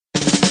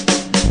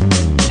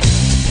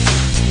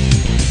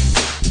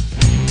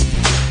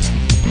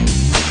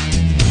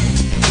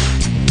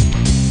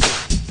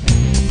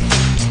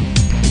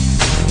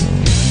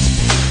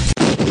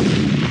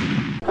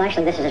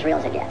real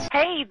as it gets.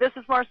 Hey, this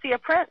is Marcia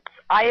Prince,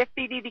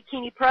 IFBB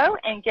Bikini Pro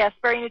and Guest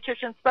Berry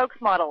Nutrition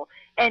spokesmodel,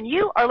 and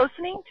you are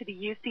listening to the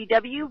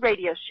UCW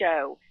radio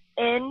show,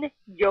 In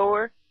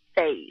Your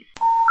Face.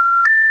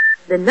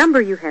 The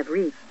number you have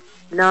reached,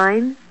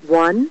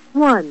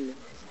 911,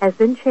 has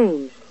been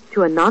changed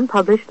to a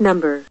non-published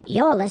number.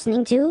 You're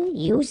listening to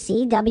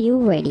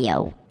UCW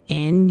Radio.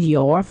 In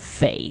your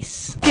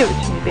face. Give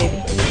it to me,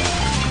 baby.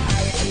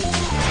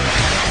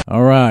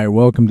 All right,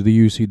 welcome to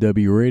the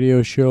UCW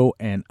radio show,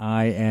 and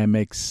I am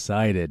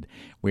excited.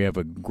 We have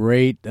a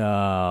great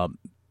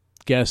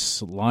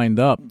guest lined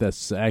up.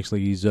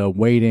 He's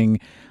waiting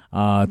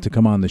to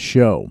come on the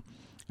show.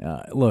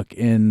 Look,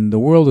 in the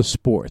world of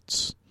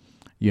sports,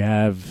 you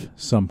have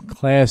some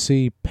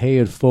classy,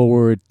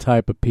 pay-it-forward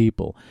type of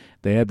people.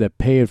 They have that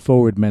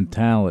pay-it-forward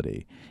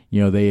mentality.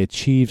 You know, they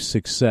achieved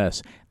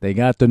success. They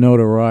got the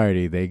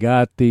notoriety. They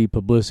got the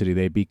publicity.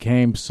 They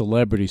became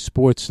celebrities,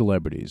 sports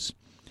celebrities.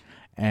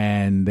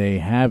 And they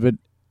have it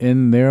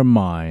in their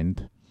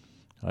mind,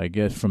 I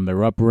guess, from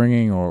their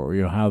upbringing or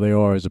how they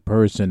are as a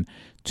person,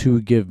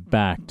 to give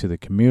back to the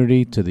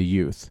community, to the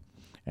youth.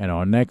 And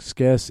our next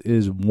guest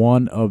is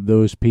one of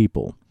those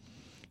people.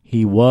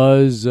 He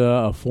was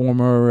a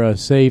former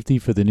safety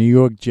for the New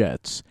York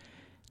Jets.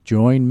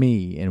 Join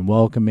me in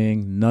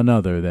welcoming none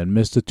other than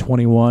Mr.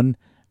 21,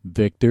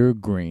 Victor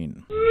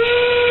Green.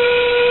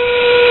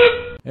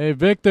 Hey,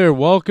 Victor,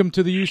 welcome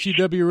to the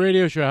UCW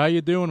radio show. How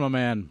you doing, my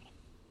man?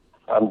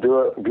 I'm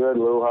doing good,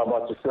 Lou. How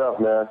about yourself,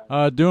 man?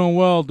 Doing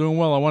well.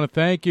 I want to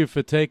thank you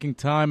for taking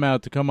time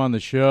out to come on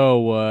the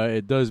show.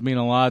 It does mean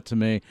a lot to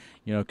me,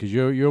 you know, because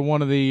you're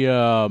one of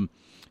the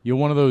you're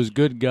one of those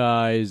good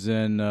guys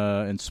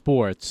in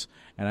sports,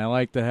 and I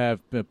like to have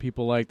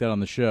people like that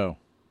on the show.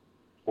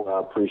 Well,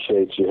 I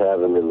appreciate you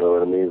having me,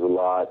 Lou. It means a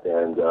lot,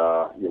 and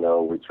you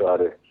know, we try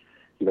to,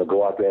 you know,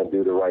 go out there and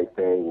do the right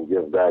thing and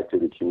give back to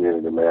the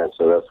community, man.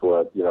 So that's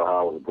what, you know, how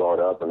I was brought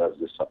up, and that's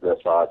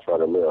how I try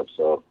to live.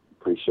 So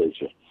appreciate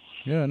you.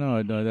 Yeah,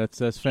 no,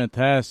 that's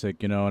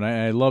fantastic, you know, and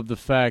I love the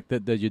fact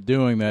that you're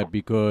doing that,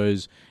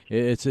 because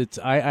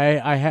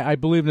I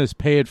believe in this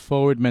pay it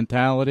forward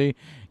mentality.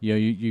 You know,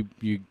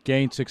 you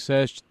gain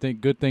success, you think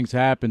good things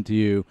happen to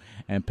you,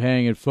 and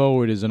paying it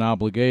forward is an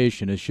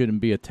obligation. It shouldn't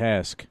be a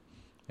task.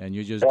 And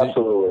you just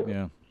absolutely,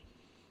 yeah,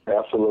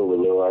 absolutely,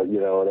 Lou. You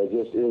know, and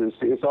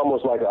it's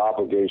almost like an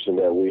obligation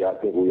that I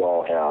think we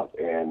all have,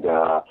 and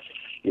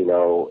you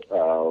know,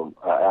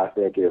 I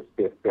think if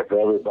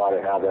everybody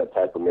had that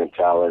type of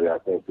mentality, I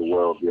think the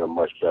world would be a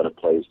much better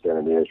place than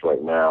it is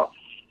right now.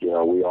 You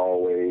know,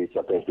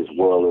 I think this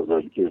world is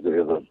a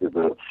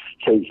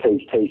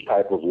take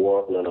type of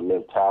world and a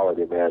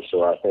mentality, man.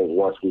 So I think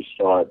once we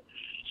start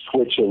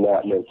switching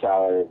that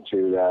mentality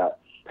to that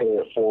pay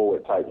it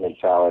forward type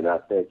mentality, I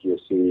think you'll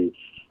see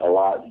a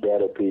lot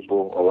better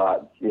people,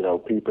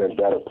 people in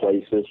better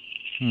places.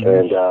 Mm-hmm.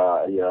 And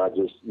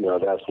you know,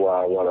 that's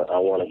why I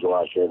want to go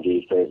out there and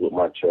do things with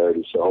my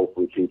charity. So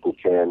hopefully people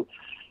can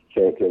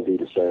do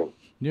the same.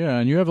 Yeah,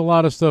 and you have a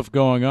lot of stuff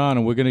going on,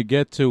 and we're going to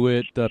get to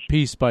it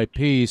piece by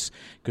piece,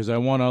 because I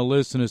want our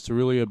listeners to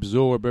really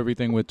absorb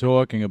everything we're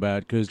talking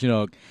about. Because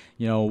you're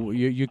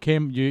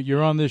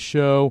on this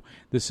show.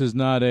 This is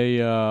not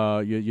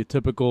a your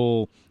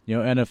typical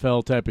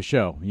NFL type of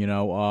show. You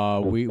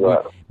know,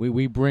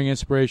 we bring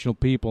inspirational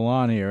people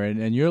on here,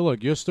 and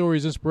your story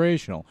is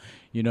inspirational.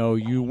 You know,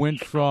 you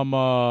went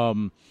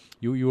from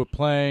you were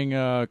playing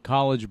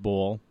college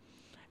ball.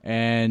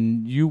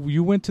 And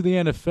you went to the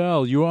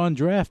NFL. You were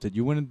undrafted.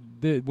 You went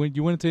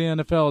into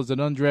the NFL as an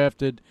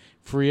undrafted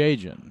free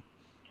agent.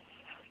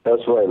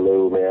 That's right,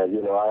 Lou, man.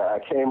 You know, I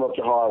came up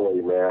the hard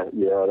way, man.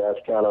 You know, that's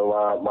kind of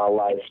my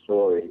life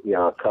story. You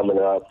know, coming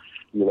up,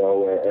 you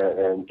know,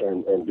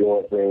 and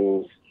doing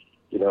things,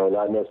 you know,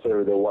 not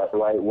necessarily the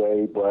right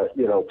way, but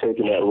you know,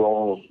 taking that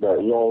long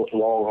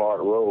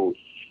hard road,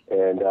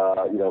 and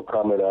you know,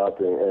 coming up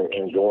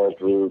and going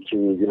through to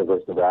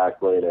University of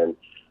Akron and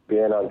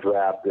being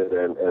undrafted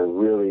and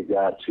really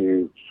got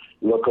to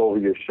look over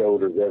your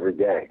shoulders every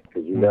day,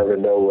 because you never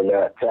know when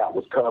that tap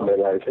was coming.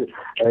 Like,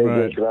 hey,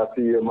 right. Can I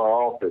see you in my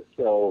office?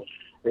 So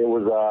it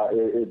was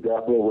it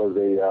definitely was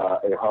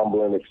a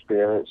humbling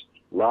experience,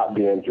 not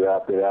being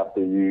drafted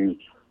after you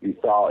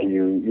thought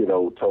you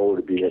told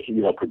to be,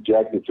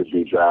 projected to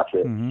be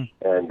drafted.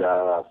 Mm-hmm. And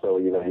so,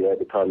 you know, you had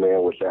to come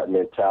in with that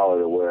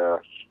mentality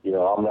where, you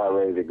know, I'm not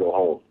ready to go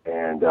home.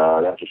 And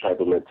that's the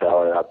type of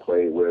mentality I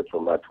played with for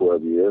my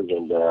 12 years.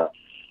 And,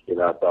 you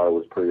know, I thought it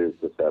was pretty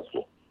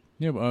successful.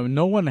 Yeah, but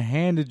no one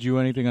handed you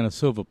anything on a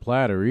silver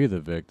platter either,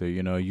 Victor.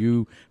 You know,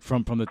 you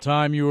from the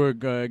time you were,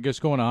 I guess,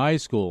 going to high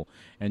school,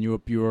 and you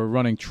were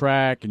running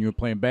track and you were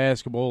playing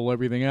basketball,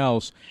 everything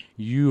else,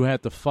 you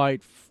had to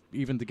fight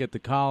even to get to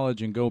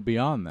college and go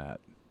beyond that.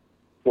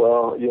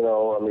 Well, you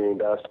know, I mean,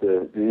 that's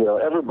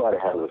everybody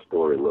has a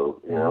story, Lou.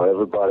 You know,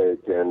 everybody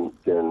can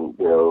say,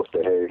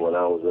 hey, when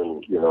I was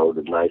in,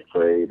 the ninth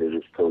grade,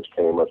 this coach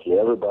came up to me.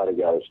 Everybody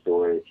got a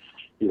story,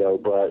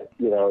 but,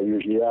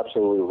 you're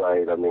absolutely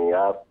right. I mean,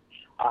 I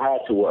had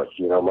to work.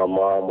 You know, my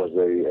mom was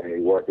a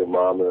working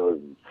mom,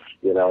 and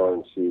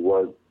and she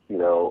was,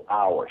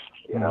 hours.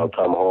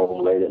 Come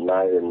home late at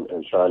night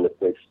and trying to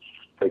fix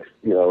 6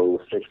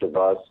 of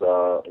us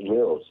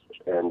meals.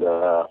 And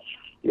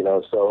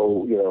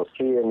so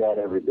seeing that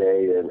every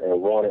day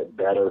and want it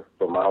better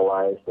for my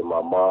life and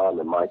my mom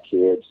and my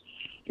kids.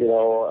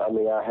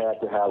 I had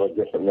to have a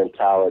different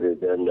mentality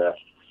than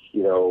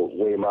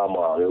way my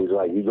mom. It was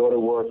like, you go to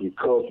work, you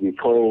cook, you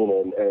clean,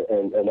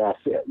 and that's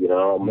it.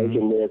 I'm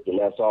making this, and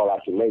that's all I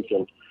can make.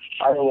 And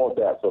I didn't want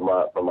that for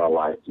my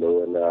life,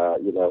 Lou. And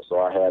so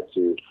I had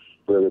to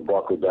really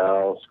buckle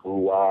down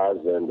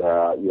school-wise and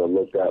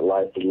look at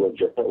life a little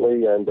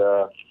differently, and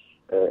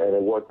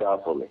it worked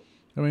out for me.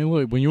 I mean,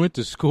 look, when you went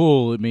to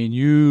school,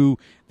 you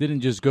didn't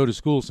just go to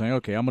school saying,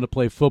 okay, I'm going to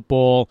play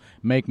football,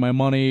 make my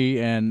money,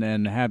 and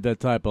have that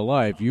type of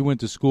life. You went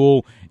to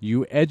school,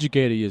 you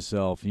educated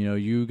yourself.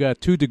 You got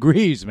 2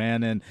 degrees,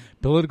 man, in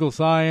political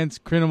science,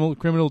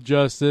 criminal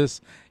justice.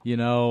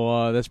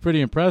 That's pretty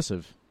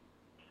impressive.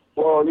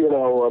 Well,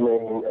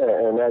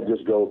 and that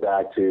just goes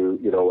back to,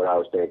 what I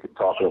was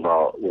talking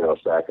about, a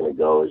second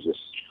ago, is just,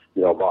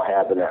 about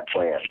having that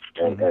plan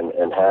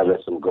and having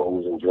some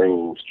goals and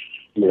dreams,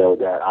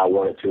 that I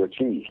wanted to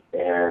achieve.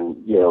 And,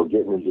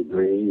 getting a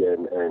degrey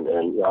and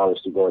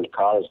obviously going to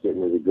college,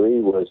 getting a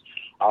degree was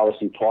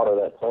obviously part of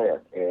that plan.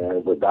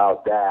 And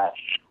without that,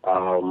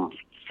 I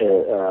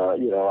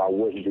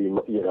wouldn't be,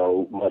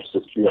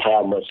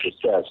 have much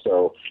success.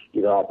 So,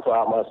 I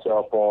pride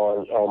myself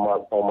on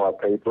my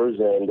papers,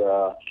 and,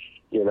 I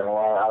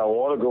don't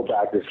want to go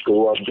back to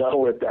school. I'm done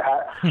with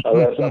that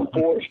unless I'm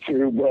forced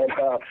to.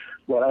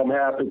 But I'm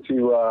happy to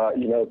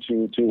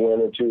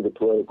went into the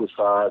political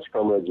science,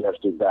 criminal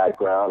justice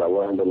background. I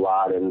learned a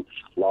lot in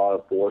law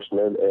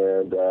enforcement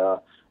and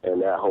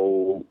that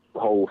whole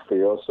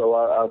field. So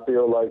I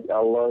feel like I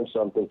learned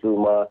something through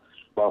my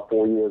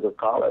 4 years of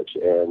college.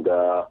 And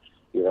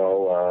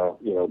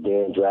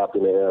being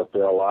drafted in the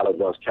NFL, a lot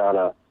of us kind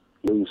of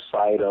lose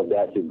sight of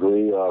that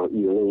degree, or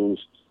you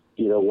lose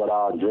what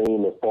our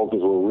dream and focus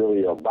were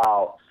really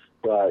about.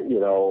 But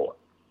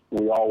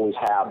we always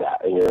have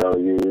that.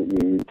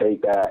 You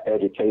take that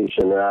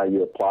education now,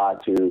 you apply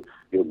to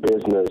your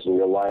business and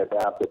your life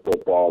after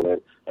football,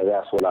 and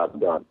that's what I've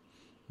done.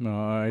 No,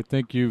 I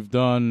think you've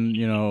done,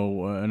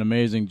 an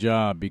amazing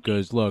job,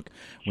 because, look,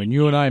 when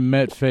you and I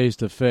met face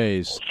to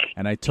face,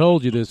 and I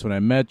told you this when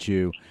I met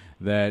you,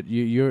 that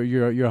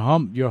you're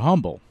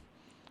humble,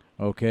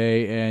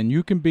 okay, and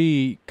you can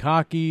be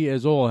cocky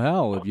as all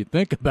hell if you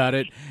think about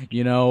it.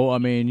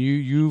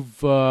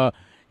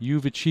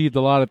 You've achieved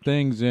a lot of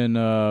things in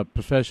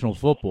professional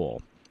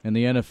football, in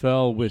the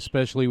NFL,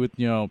 especially with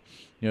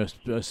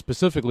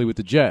specifically with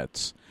the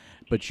Jets.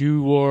 But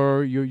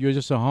you're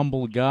just a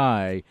humble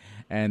guy,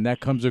 and that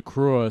comes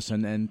across.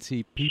 And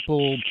see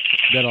people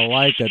that are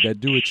like that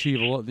do achieve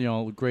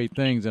great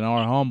things and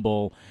are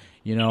humble.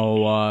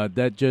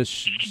 That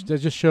just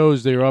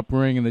shows their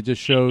upbringing. That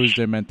just shows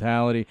their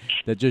mentality.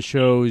 That just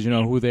shows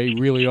who they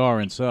really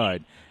are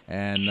inside.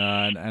 And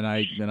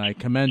I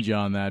commend you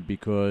on that,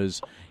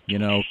 because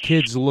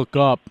kids look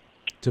up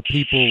to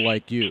people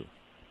like you.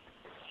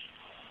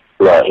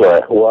 Right.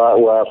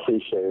 Well, I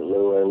appreciate it,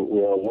 Lou. And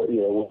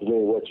with me,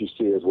 what you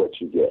see is what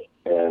you get.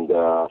 And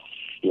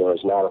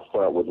it's not a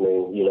front with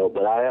me.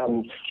 But I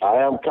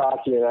am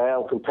cocky and I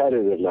am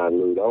competitive now,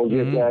 Lou. Don't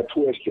get that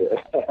twisted.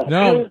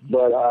 No.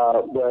 But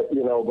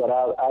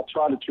I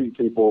try to treat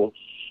people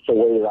the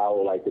way that I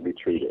would like to be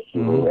treated.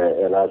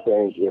 And I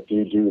think if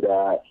you do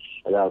that,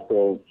 and I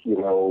think,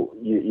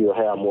 you'll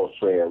have more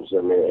friends,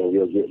 and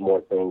you'll get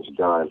more things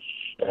done.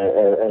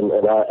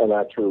 And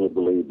I truly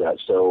believe that.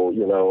 So,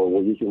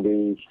 when you can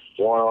be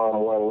one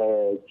arm, one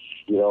leg,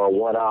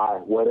 one eye,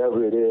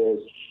 whatever it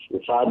is,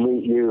 if I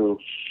meet you,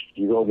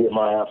 you're going to get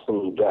my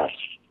absolute best.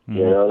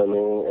 You know what I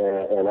mean?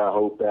 And I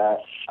hope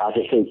that I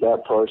can take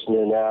that person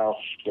in now.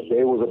 If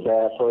they was a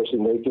bad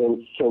person, they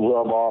can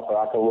rub off, or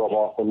I can rub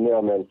off on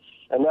them.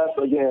 And that's,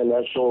 again,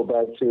 that's go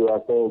back to, I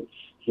think,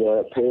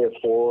 pay it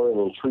forward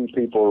and treat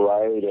people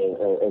right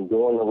and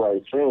doing the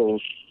right thing,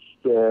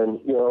 then,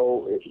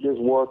 this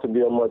world could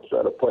be a much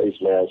better place,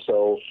 man.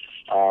 So,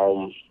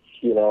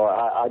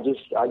 I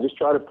just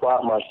try to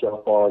pride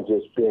myself on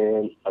just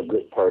being a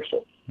good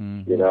person.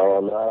 I'm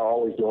not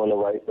always doing the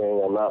right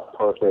thing. I'm not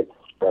perfect,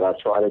 but I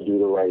try to do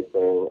the right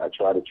thing. I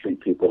try to treat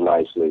people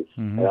nicely,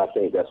 and I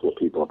think that's what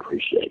people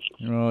appreciate.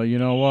 Well, you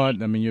know what?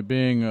 You're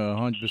being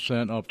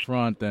 100%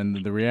 upfront,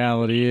 and the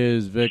reality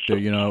is, Victor,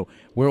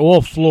 we're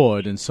all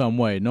flawed in some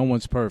way. No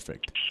one's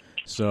perfect.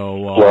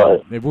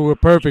 So if we were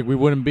perfect, we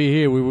wouldn't be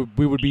here. We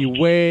would be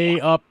way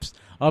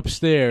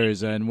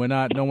upstairs, and we're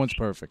not. No one's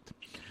perfect.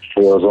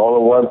 There's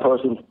only one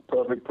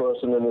perfect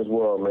person in this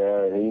world,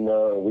 man, and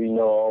we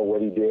know what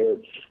he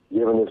did,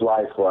 giving his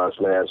life for us,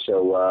 man.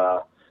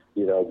 So.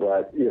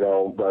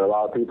 But a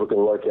lot of people can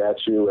look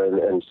at you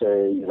and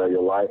say,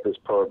 your life is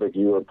perfect,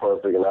 you are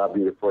perfect, and I'll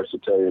be the first to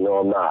tell you, no,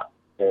 I'm not,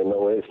 and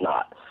no, it's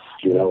not,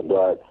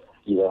 but,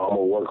 I'm going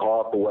to work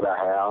hard for what I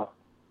have,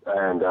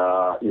 and,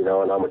 and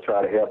I'm going to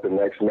try to help the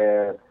next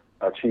man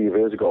achieve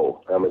his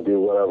goal. I'm going to do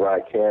whatever I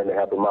can to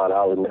help him out.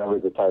 I was never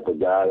the type of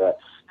guy that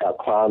have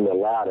climbed the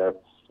ladder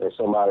and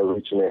somebody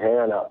reaching their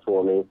hand out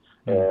for me,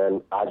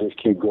 and I just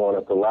keep going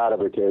up the ladder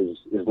because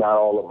it's not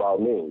all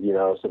about me. You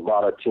know, it's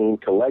about a team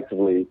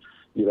collectively,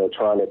 you know,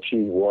 trying to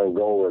achieve one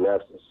goal, and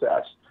that's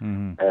success.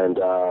 And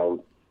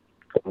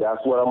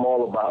that's what I'm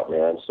all about,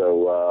 man.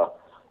 So,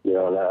 you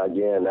know, and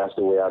again, that's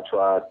the way I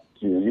try to,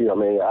 you know, I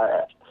mean,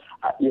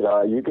 you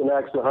know, you can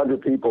ask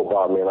 100 people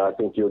about me, and I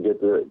think you'll get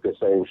the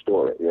same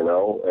story, you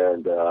know,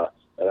 and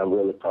I'm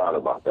really proud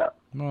about that.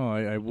 Well,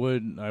 I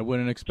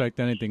wouldn't expect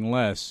anything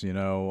less, you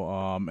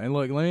know. And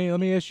look, let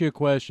me ask you a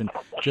question,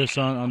 just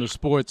on the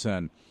sports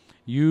end.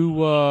 You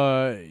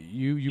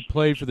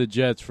played for the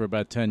Jets for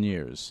about 10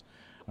 years,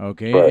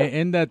 okay? Right.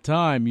 In that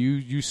time,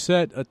 you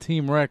set a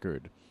team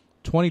record,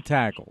 20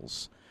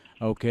 tackles,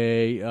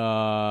 okay?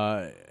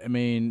 I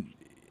mean,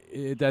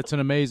 that's an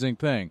amazing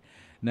thing.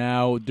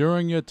 Now,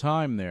 during your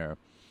time there,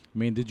 I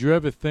mean, did you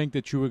ever think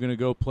that you were going to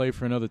go play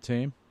for another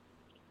team?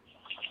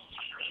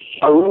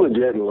 I really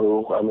didn't,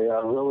 Lou. I mean,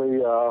 I really,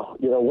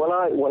 you know, when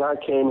I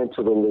came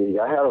into the league,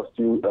 I had a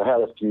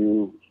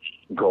few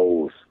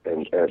goals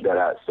and that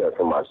I set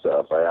for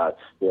myself.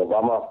 You know,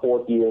 by my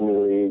fourth year in the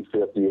league,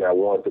 fifth year, I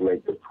wanted to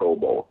make the Pro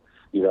Bowl.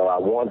 You know, I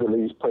wanted to at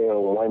least play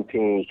on one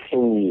team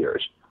 10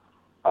 years.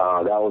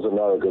 That was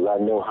another, because I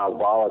know how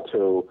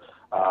volatile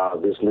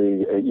this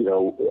league, you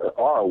know,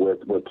 are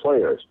with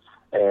players,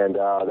 and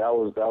that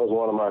was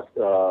one of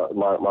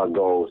my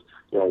goals.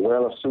 You know,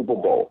 win a Super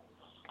Bowl.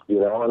 You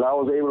know, and I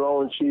was able to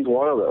only achieve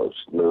one of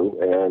those, Lou,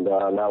 and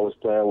I was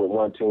playing with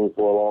one team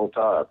for a long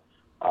time.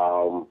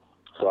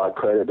 So I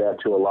credit that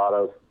to a lot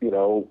of, you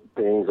know,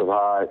 things of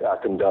how I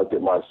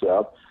conducted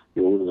myself.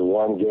 It was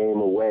one game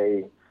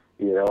away,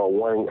 you know,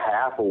 one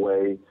half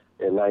away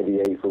in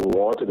 '98 from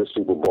going to the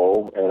Super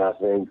Bowl, and I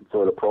think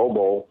for the Pro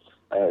Bowl,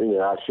 you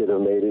know, I should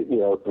have made it, you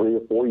know, 3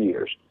 or 4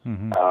 years.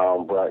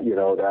 But you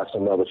know, that's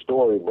another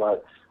story.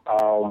 But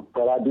I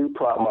do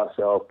pride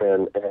myself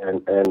and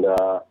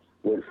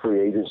with free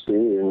agency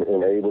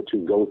and able to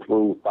go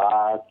through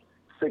 5,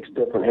 6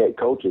 different head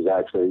coaches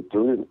actually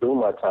through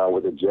my time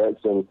with the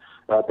Jets, and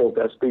I think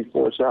that speaks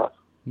for itself.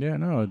 Yeah,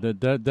 no, that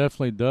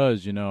definitely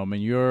does. You know, I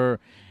mean, you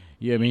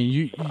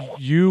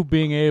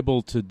being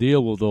able to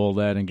deal with all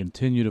that and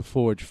continue to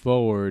forge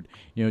forward,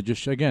 you know,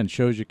 just again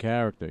shows your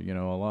character. You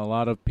know, a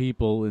lot of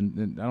people,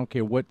 and I don't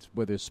care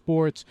whether it's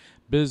sports,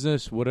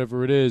 business,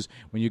 whatever it is,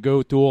 when you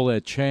go through all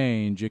that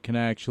change, it can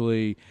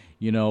actually,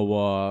 you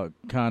know,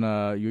 kind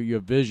of your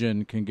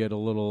vision can get a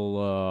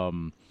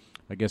little,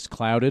 I guess,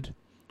 clouded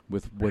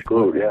with what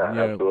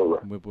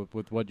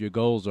your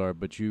goals are.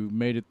 But you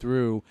made it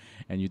through,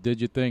 and you did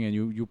your thing, and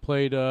you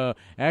played.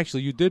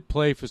 Actually, you did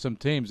play for some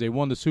teams. They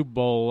won the Super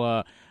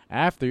Bowl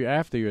after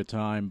your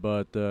time,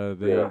 but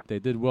they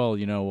did well,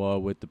 you know,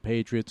 with the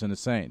Patriots and the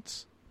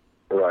Saints.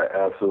 Right,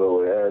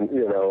 absolutely, and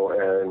you know,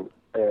 and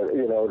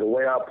you know, the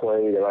way I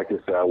played, and like I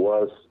said, I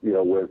was, you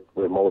know,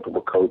 with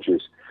multiple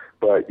coaches,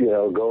 but you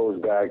know, it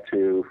goes back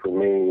to, for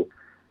me,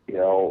 you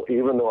know,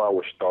 even though I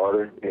was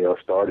started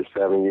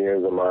 7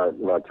 years of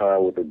my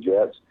time with the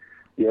Jets,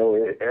 you know,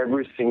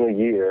 every single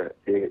year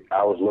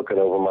I was looking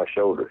over my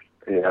shoulders.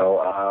 You know,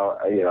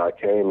 I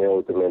came in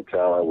with the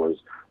mentality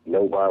was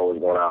nobody was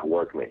going to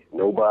outwork me.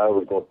 Nobody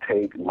was going to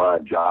take my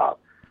job.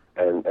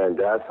 And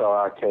that's how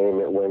I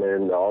went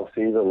in the off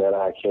season, then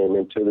I came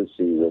into the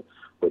season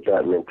with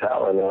that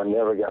mentality, and I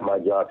never got my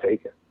job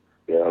taken.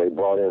 You know, they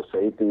brought in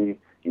safety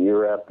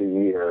year after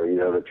year, you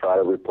know, to try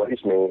to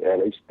replace me,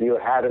 and they still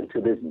haven't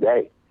to this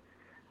day.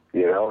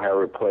 You know, have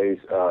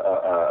replaced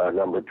a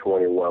number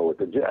 21 with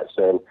the Jets,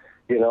 and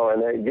you know,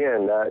 and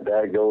again,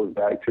 that goes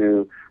back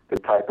to the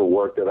type of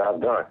work that I've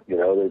done. You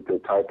know, the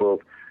type of,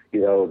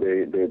 you know,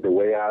 the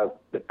way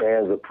the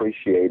fans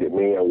appreciated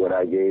me and what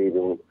I gave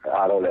them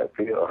out on that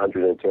field,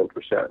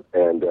 110%.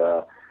 And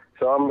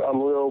so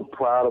I'm real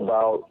proud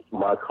about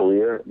my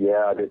career.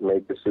 Yeah, I didn't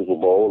make the Super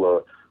Bowl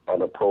or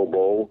the Pro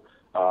Bowl.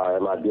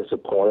 Am I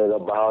disappointed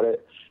about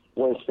it? I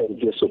wouldn't say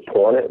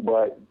disappointed,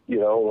 but you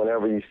know,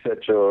 whenever you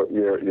set your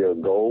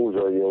goals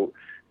or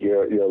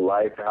your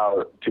life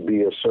out to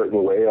be a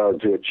certain way or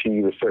to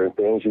achieve certain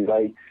things, you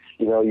kind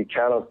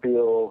of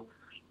feel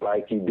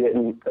like you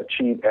didn't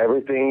achieve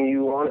everything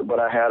you wanted. But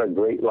I had a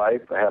great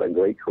life, I had a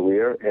great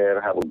career, and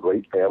I have a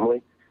great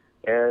family.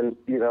 And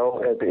you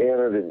know, at the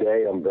end of the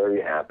day, I'm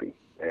very happy.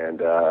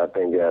 And I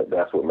think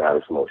that's what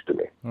matters most to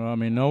me. Well, I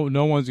mean,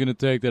 no one's going to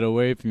take that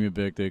away from you,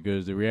 Victor,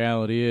 because the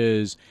reality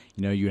is,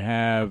 you know, you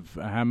have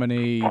how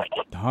many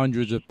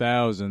hundreds of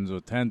thousands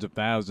or tens of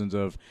thousands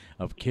of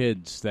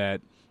kids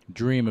that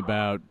dream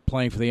about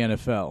playing for the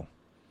NFL.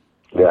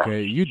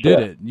 Okay, you did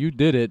it,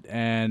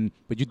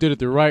 but you did it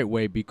the right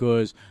way,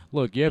 because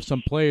look, you have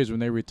some players when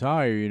they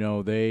retire, you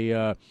know,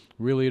 they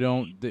really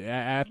don't.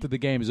 After the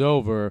game's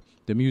over,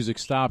 the music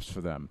stops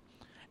for them.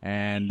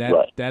 And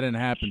that didn't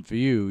happen for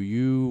you.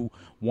 You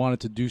wanted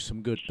to do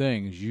some good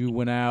things. You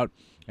went out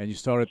and you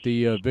started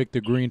the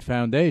Victor Green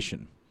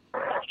Foundation.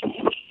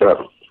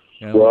 Yeah.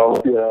 Well,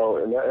 you know,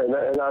 and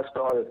I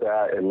started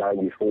that in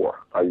 '94,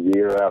 a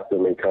year after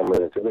me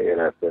coming into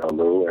the NFL,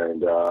 Lou.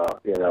 And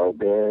you know,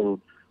 then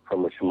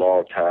from a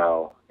small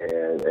town,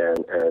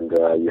 and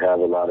you have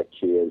a lot of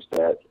kids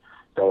that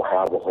don't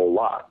have a whole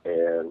lot.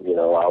 And,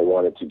 I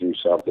wanted to do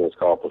something that's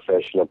called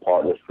Professional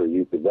Partners for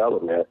Youth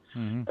Development,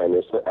 and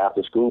it's an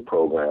after-school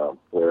program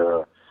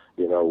where,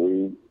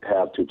 we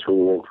have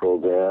tutoring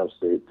programs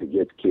to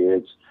get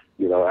kids,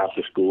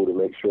 after school to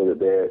make sure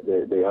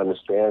that they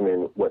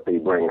understand what they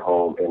bring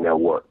home in their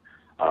work.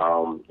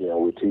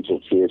 We're teaching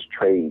kids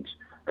trades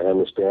and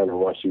understanding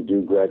once you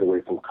do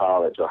graduate from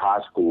college or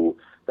high school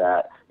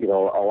that, a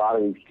lot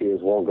of these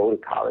kids won't go to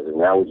college,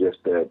 and that was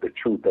just the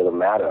truth of the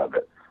matter of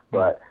it.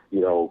 But,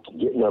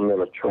 getting them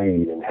in a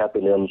trade and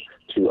helping them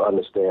to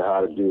understand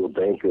how to do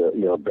bank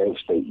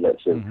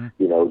statements and,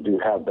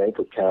 have bank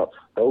accounts,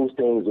 those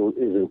things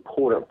is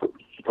important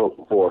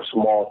for a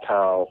small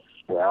town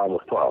where I'm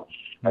from.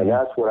 And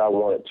that's what I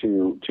wanted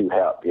to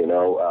help,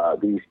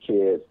 these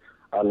kids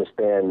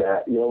understand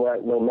that,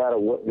 no matter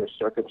what their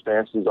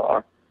circumstances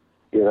are,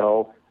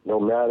 no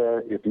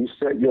matter if you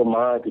set your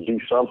mind to do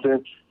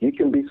something, you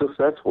can be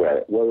successful at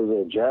it. Whether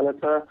it's a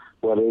janitor,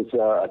 whether it's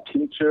a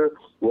teacher,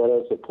 whether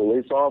it's a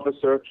police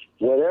officer,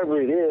 whatever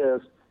it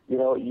is,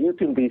 you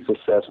can be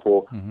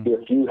successful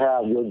if you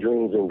have your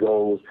dreams and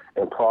goals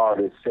and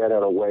priorities set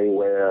in a way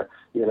where,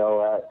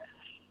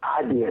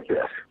 I did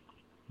this,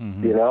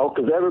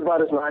 because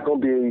everybody's not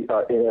going to be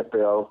an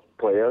NFL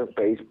player,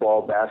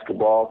 baseball,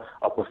 basketball,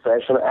 a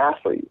professional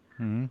athlete.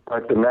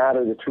 But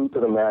the truth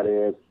of the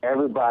matter is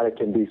everybody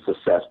can be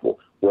successful.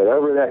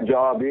 Whatever that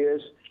job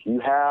is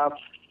you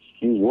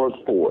work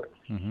for it.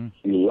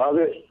 You love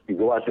it, you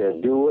go out there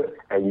and do it,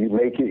 and you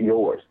make it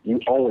yours. You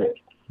own it.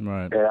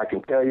 Right. And I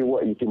can tell you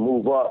what, you can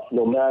move up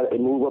the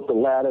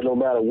ladder no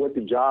matter what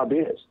the job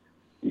is.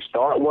 You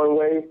start one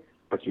way,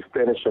 but you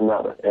finish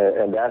another.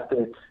 And that's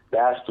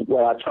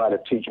what I try to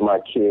teach my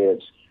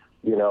kids,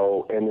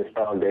 in this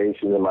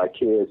foundation, and my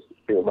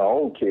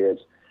own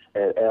kids,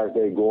 and as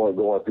they going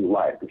through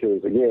life.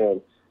 Because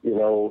again, we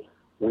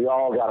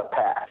all got a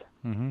path.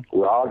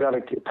 We all got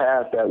a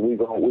path that we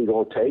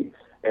gonna take,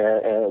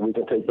 and we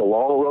can take the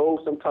long road.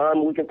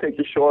 Sometimes we can take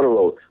the shorter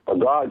road. But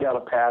God got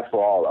a path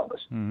for all of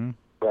us.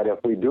 But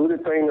if we do the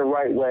thing the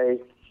right way,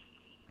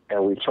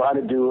 and we try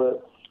to do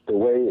it the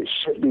way it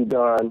should be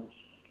done,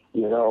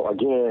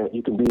 again,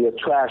 you can be a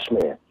trash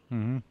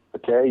man.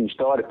 Okay, you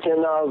start at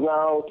 $10 an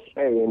hour.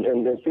 Hey,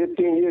 in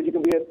 15 years you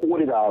can be at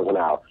 $40 an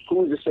hour.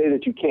 Who's to say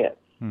that you can't?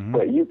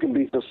 But you can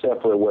be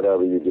successful at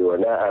whatever you do,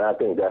 and I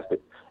think that's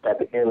at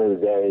the end of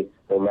the day,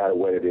 no matter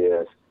what it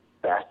is,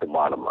 that's the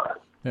bottom line.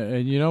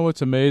 And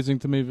what's amazing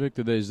to me,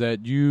 Victor, is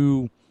that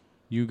you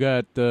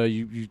got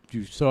you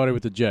started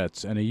with the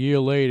Jets, and a year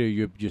later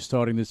you're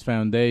starting this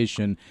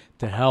foundation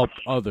to help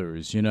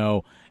others. And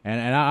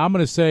I'm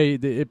going to say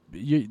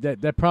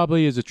that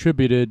probably is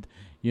attributed,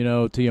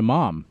 to your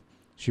mom.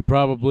 She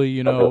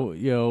probably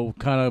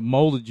kind of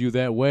molded you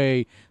that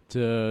way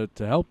to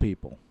help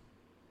people.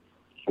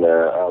 Man,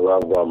 I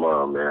love my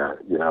mom, man.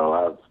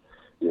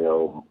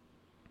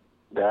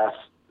 That's,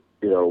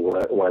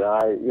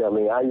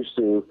 I used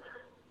to,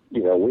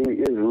 it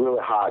was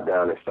really hot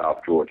down in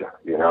South Georgia.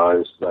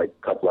 It's like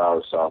a couple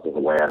hours south of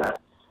Atlanta,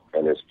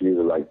 and it's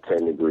usually like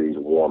 10 degrees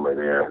warmer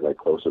there, like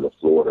closer to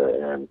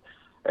Florida.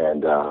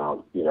 And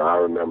I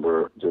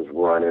remember just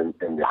running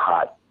in the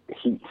hot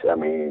heat.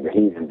 The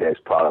heat index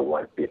probably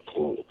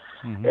 115,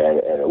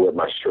 and with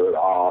my shirt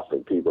off,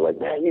 and people like,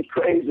 man, you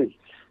crazy.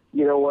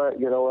 You know what?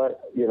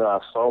 I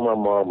saw my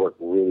mom work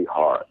really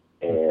hard,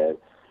 and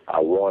I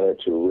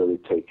wanted to really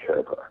take care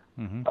of her.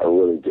 I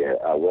really did.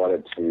 I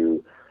wanted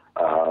to,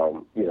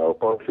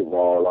 first of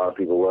all, a lot of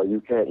people, well,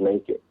 you can't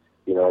make it.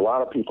 A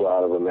lot of people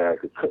out of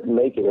America couldn't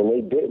make it, and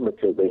they didn't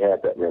because they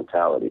had that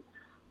mentality.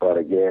 But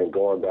again,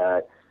 going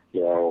back,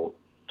 to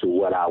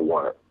what I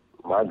wanted,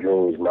 my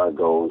dreams, my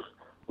goals,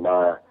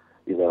 my,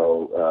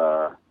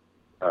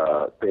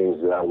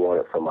 things that I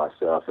wanted for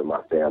myself and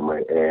my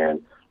family.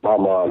 And my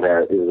mom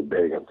is a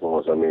big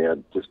influence. I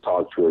just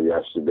talked to her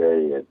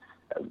yesterday, and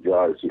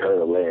she hurt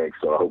her leg,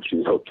 so I hope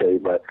she's okay.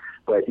 But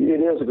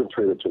it is a good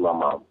tribute to my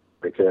mom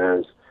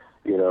because,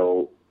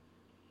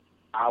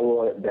 I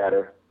wanted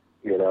better,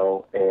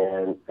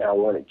 and I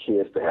wanted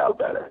kids to have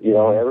better.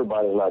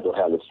 Everybody's not going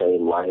to have the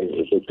same life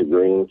as Victor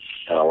Green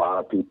and a lot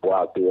of people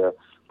out there,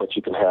 but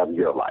you can have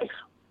your life.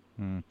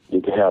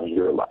 You can have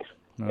your life.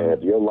 And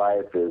if your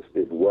life is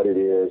what it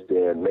is,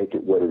 then make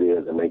it what it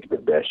is and make it the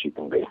best you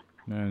can be.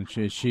 And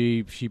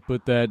she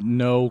put that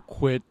no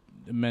quit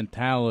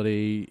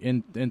mentality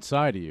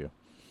inside of you,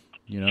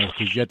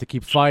 because you had to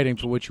keep fighting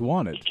for what you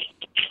wanted.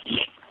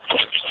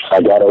 I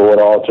got to owe it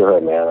all to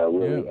her, man. I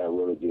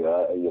really do.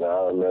 I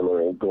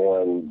remember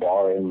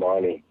borrowing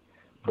money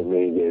for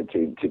me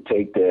to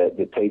take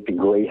the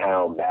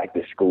Greyhound back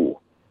to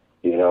school.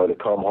 To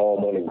come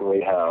home on a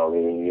Greyhound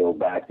and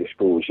back to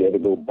school. She had to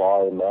go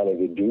borrow money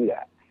to do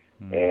that.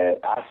 And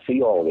I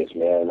see all this,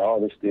 man. All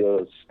this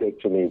still stick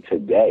to me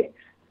today.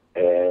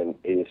 And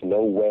it's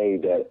no way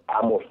that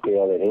I'm going to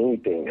fail at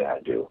anything that I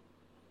do.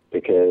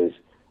 Because,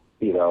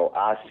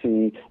 I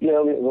see,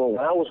 when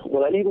I was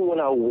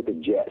with the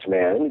Jets,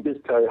 man, let me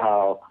just tell you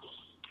how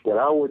when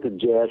I'm with the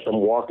Jets,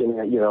 I'm walking,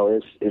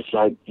 it's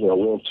like, we're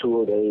on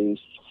tour days,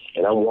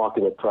 and I'm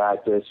walking to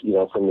practice,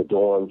 from the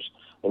dorms,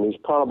 and it's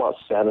probably about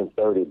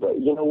 7:30. But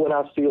you know what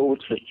I see over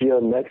to the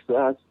field next to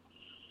us?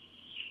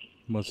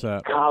 What's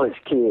that? College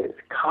kids,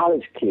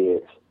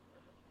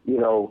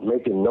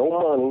 making no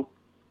money,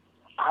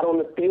 out on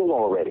the field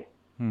already.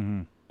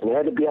 Mm-hmm. And they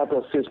had to be out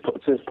there since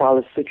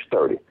probably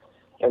 6:30.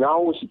 And I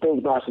always think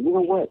about, I said, you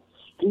know what?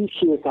 These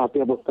kids out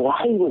there, before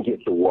I even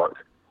get to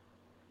work,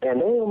 and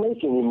they don't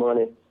make any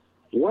money,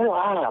 what do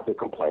I have to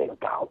complain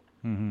about?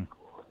 Mm-hmm.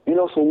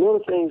 So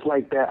little things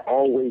like that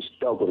always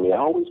stuck with me. I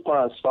always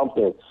find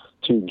something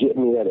to get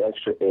me that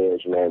extra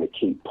edge, man, to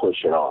keep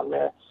pushing on,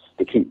 man,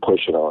 to keep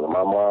pushing on. And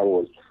my mom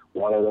was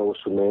one of those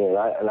for me.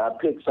 And I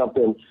picked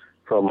something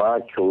from my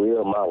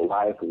career, my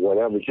life,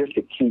 whatever, just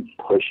to keep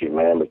pushing,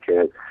 man,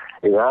 because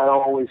it's not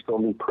always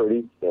going to be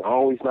pretty. It's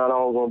always not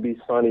all going to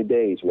be sunny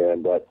days,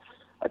 man. But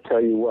I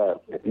tell you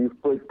what, if you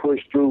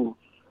push through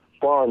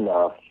far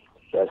enough,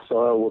 that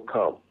sun will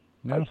come.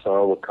 Yeah. That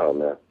sun will come,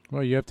 man.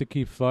 Well, you have to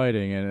keep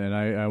fighting, and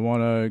I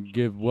want to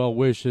give well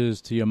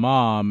wishes to your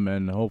mom,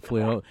 and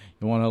hopefully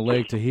you want her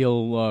leg to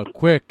heal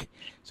quick,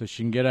 so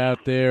she can get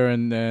out there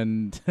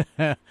and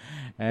so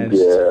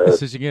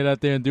she can get out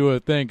there and do her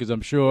thing. Because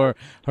I'm sure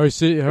her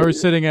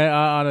sitting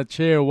on a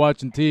chair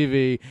watching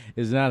TV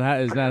is not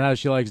how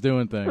she likes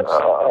doing things.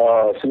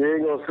 She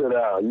ain't gonna sit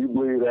down. You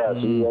believe that?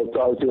 I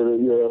talked to her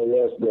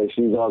yesterday.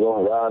 She's all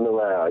going round and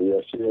round.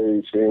 Yeah,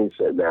 she ain't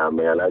sit down,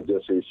 man. I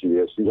just see she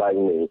is. She like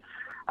me.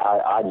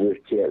 I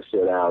just can't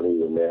sit down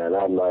either, man.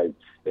 I'm like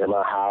in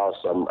my house.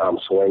 I'm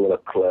swinging a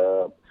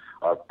club,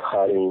 or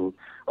putting,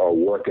 or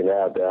working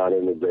out down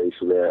in the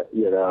basement.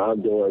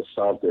 I'm doing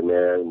something,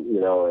 man.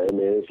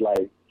 It's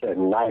like at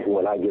night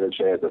when I get a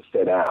chance to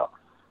sit down,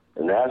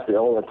 and that's the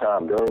only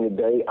time. During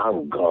the day,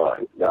 I'm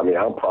gone.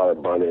 I'm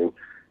probably burning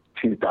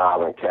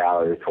 2,000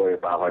 calories,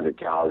 2,500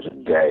 calories a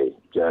day,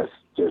 just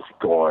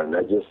going.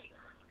 I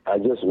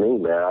just me,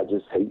 man. I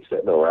just hate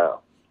sitting around.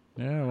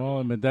 Yeah,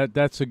 well,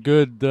 that's a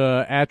good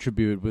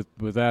attribute,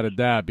 without a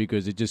doubt,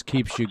 because it just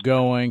keeps you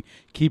going,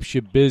 keeps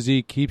you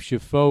busy, keeps you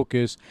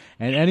focused.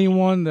 And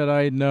anyone that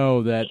I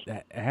know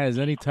that has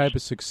any type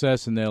of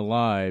success in their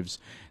lives,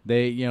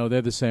 they're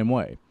the same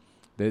way.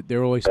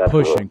 They're always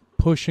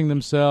pushing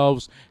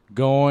themselves,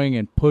 going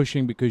and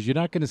pushing, because you're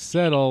not going to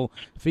settle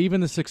for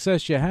even the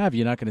success you have.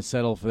 You're not going to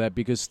settle for that,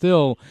 because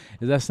still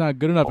that's not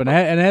good enough, and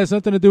it has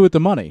nothing to do with the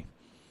money.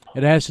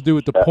 It has to do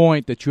with the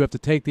point that you have to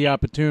take the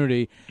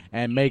opportunity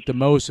and make the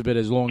most of it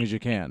as long as you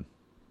can.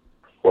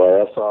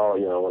 Well, that's all,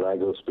 when I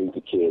go speak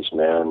to kids,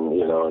 man,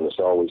 and it's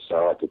always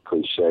sound like a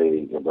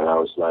cliche, but I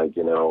was like,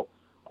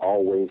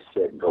 always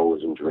set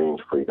goals and dreams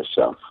for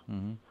yourself.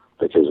 Mm-hmm.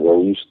 Because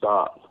when you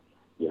stop,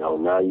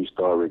 now you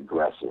start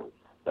regressing.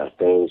 That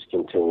things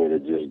continue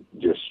to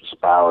just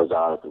spirals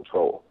out of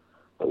control.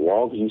 As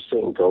long as you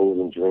set goals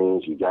and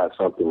dreams, you got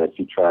something that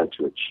you're trying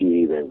to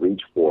achieve and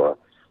reach for,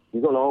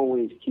 you're going to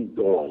always keep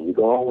going. You're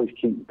going to always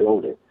keep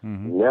building.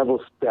 Mm-hmm. Never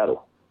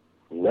settle.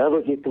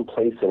 Never get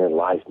complacent in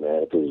life,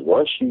 man, because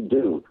once you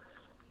do,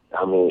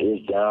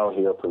 it's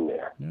downhill from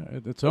there. Yeah,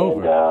 it's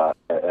over.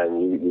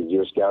 And you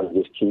just got to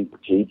just keep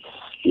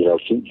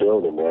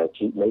building, man.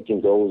 Keep making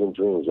goals and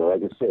dreams. And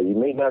like I said, you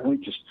may not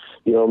reach,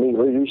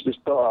 reach the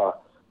star,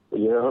 but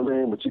you're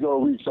going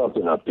to reach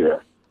something up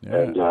there.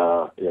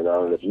 Yeah.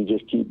 And if you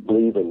just keep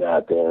believing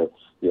that, then,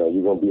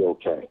 you're going to be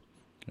okay.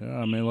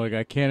 Yeah,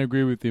 I can't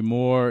agree with you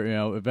more.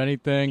 If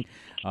anything,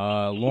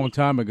 a long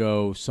time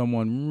ago,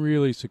 someone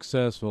really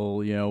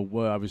successful,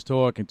 I was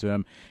talking to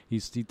him. He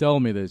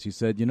told me this. He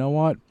said, you know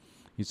what?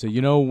 He said,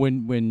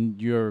 when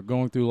you're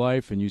going through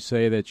life and you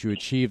say that you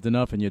achieved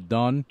enough and you're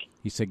done,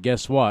 he said,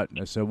 guess what?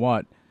 I said,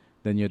 what?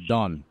 Then you're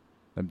done.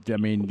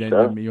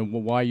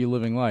 Why are you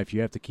living life?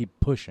 You have to keep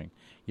pushing.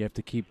 You have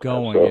to keep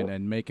going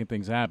and making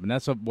things happen.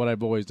 That's what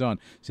I've always done.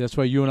 See, that's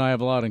why you and I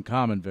have a lot in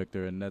common,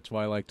 Victor, and that's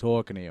why I like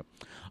talking to you.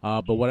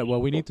 But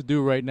what we need to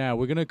do right now,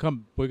 we have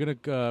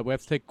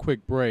to take a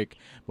quick break,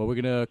 but we're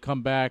gonna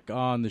come back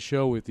on the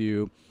show with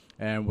you,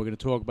 and we're gonna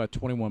talk about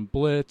 21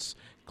 Blitz,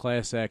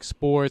 Class Act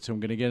Sports, and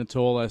we're gonna get into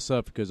all that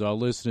stuff because our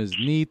listeners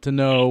need to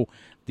know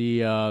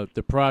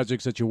the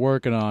projects that you're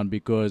working on,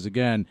 because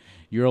again,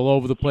 you're all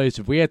over the place.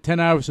 If we had 10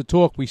 hours to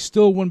talk, we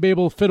still wouldn't be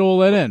able to fit all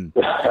that in.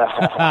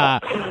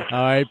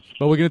 All right,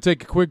 but we're going to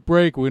take a quick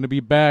break. We're going to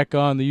be back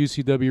on the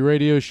UCW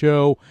radio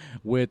show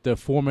with the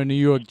former New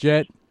York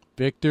Jet,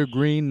 Victor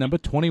Green, number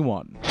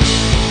 21.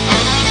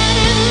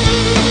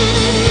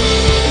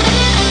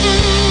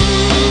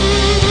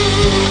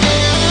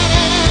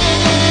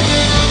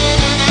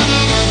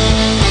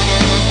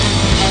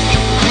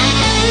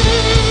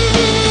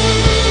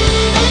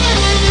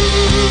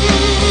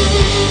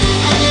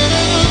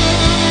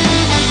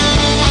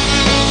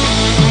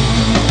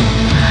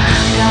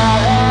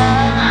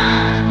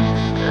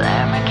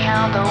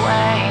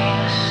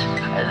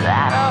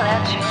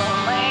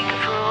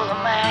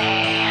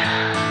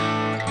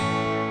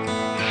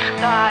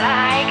 Thought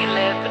I could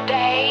live for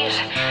days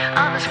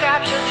on the sky.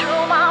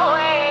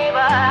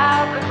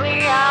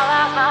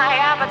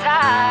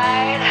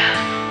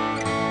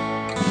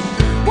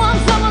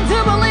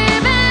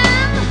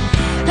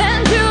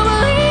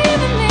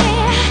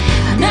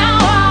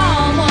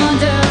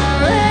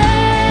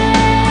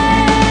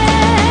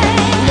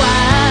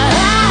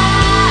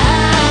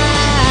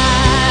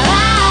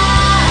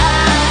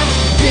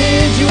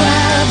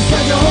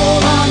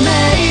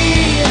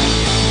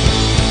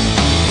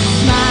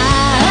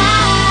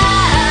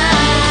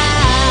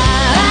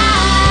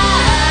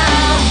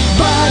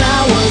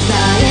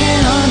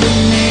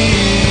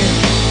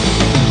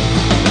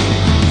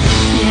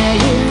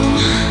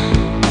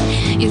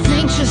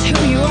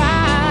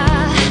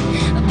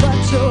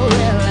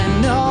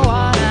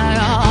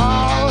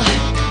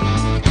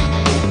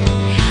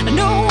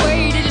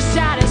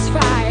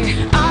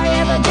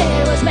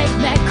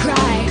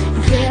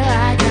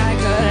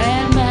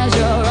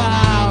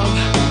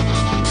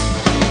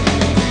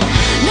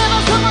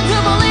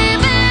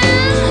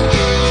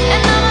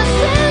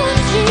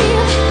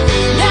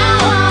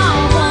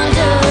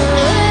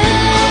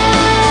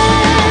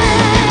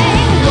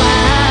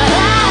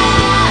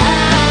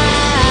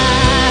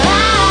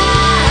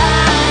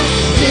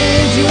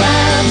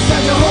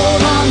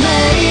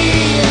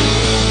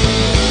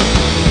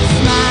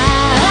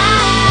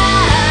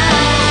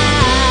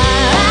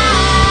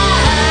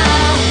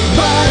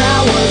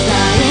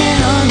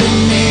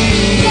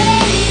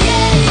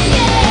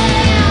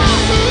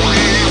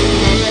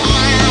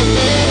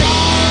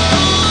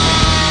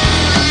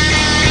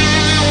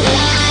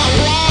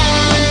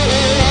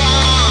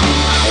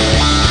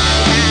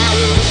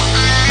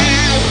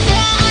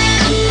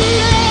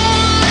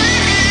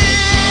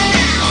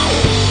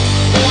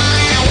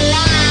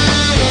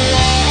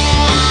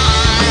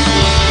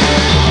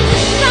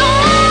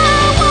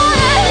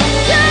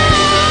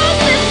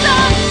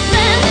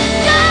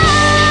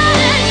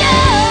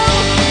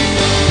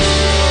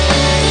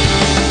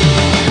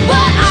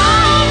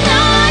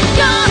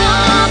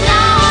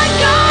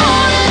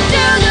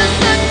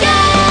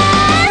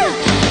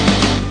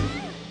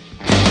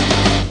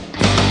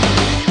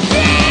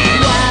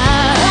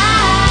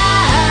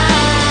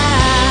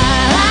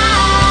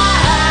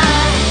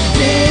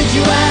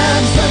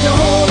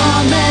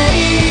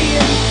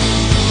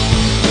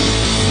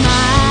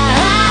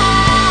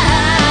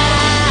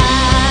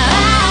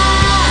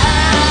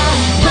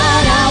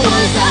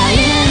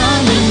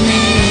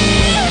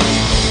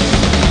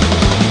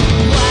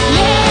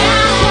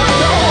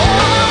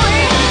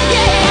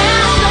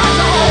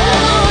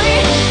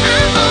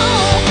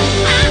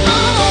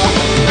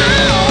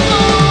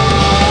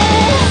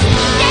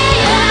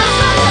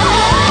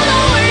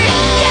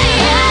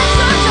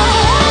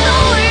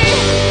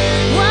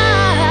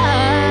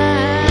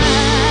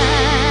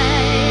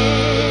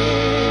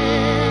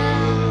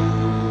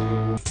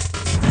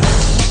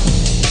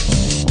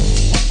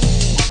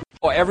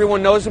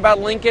 everyone knows about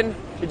Lincoln.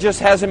 It just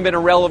hasn't been a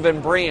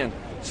relevant brand.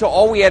 So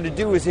all we had to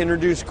do was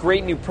introduce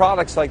great new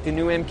products like the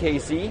new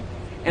MKZ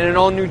and an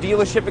all-new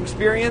dealership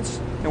experience,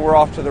 and we're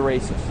off to the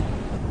races.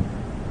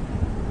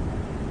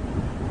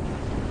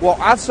 Well,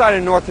 outside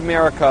of North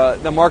America,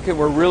 the market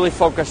we're really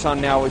focused on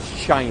now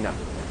is China.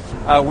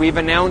 We've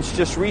announced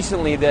just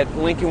recently that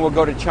Lincoln will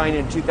go to China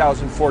in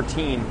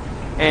 2014,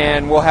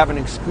 and we'll have an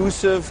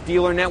exclusive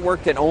dealer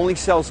network that only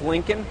sells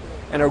Lincoln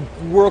and a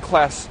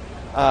world-class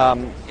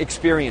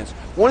experience.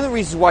 One of the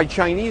reasons why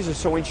Chinese are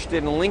so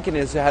interested in Lincoln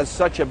is it has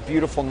such a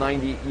beautiful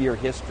 90-year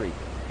history.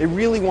 They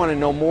really want to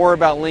know more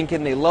about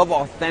Lincoln. They love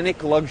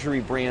authentic luxury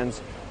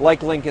brands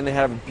like Lincoln that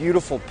have a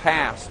beautiful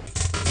past.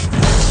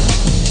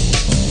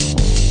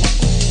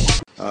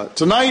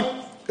 Tonight,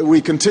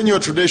 we continue a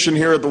tradition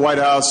here at the White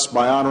House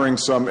by honoring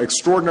some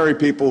extraordinary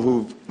people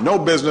who've no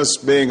business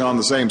being on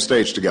the same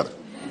stage together.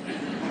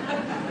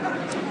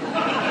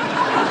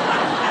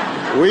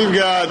 We've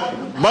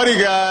got Buddy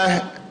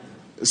Guy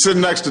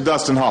sitting next to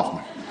Dustin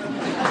Hoffman.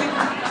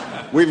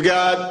 We've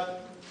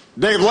got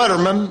Dave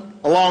Letterman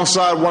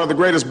alongside one of the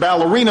greatest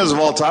ballerinas of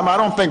all time. I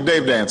don't think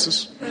Dave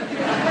dances.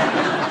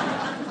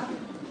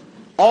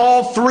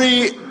 All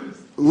three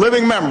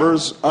living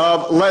members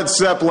of Led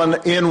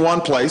Zeppelin in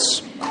one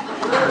place.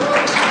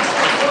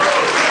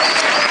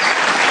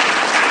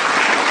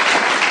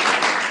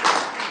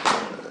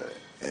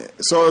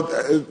 So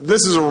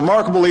this is a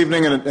remarkable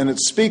evening, and it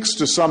speaks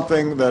to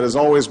something that has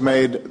always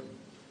made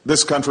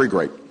this country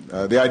great.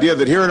 The idea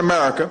that here in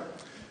America,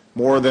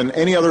 more than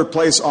any other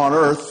place on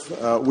earth,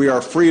 we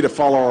are free to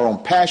follow our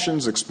own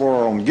passions, explore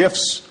our own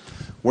gifts,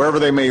 wherever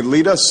they may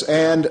lead us,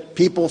 and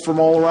people from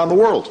all around the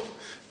world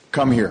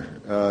come here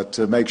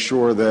to make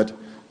sure that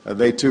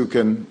they too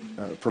can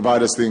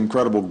provide us the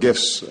incredible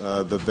gifts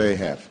that they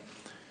have.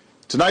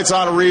 Tonight's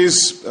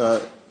honorees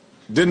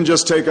didn't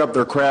just take up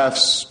their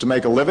crafts to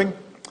make a living.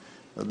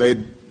 They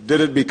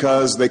did it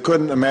because they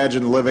couldn't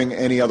imagine living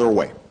any other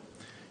way.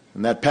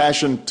 And that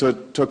passion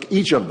took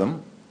each of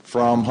them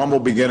from humble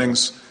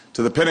beginnings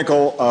to the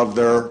pinnacle of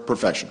their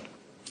profession.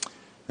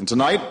 And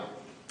tonight,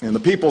 in the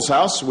People's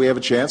House, we have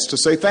a chance to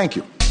say thank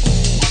you.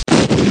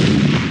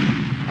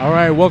 All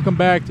right, welcome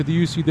back to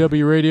the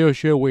UCW Radio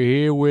Show. We're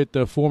here with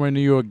the former New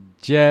York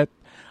Jet,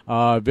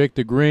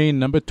 Victor Green,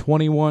 number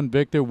 21.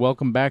 Victor,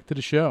 welcome back to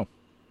the show.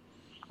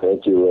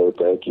 Thank you, Ray.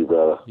 Thank you,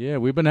 brother. Yeah,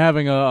 we've been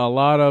having a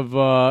lot of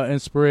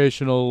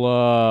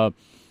inspirational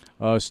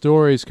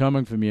stories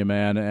coming from you,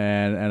 man,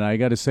 and I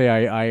got to say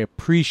I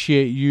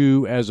appreciate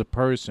you as a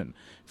person.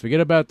 Forget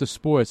about the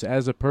sports.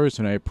 As a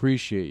person, I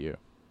appreciate you.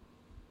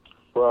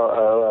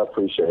 Well, I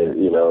appreciate it,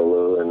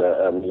 Lou, and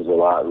that means a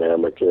lot,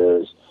 man,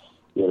 because,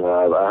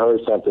 I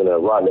heard something that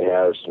Rodney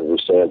Harrison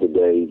was saying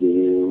today.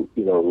 Do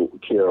you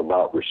care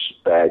about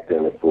respect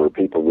and for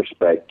people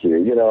respect you?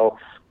 You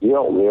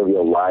don't live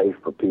your life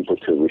for people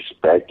to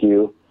respect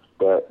you,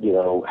 but,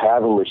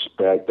 having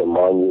respect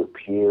among your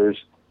peers,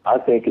 I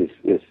think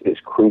is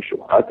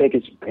crucial. I think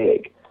it's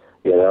big,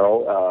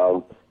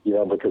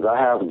 because I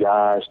have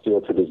guys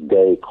still to this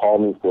day call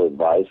me for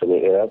advice. I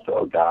mean,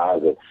 NFL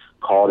guys that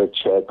call to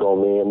check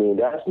on me. I mean,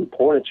 that's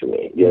important to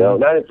me,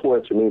 not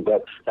important to me,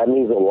 but that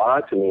means a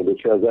lot to me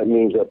because that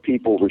means that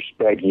people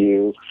respect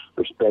you,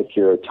 respect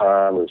your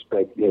time,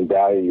 respect and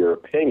value your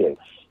opinion.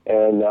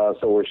 And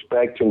so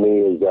respect to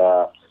me is,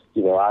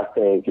 I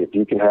think if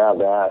you can have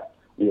that,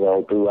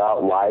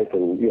 throughout life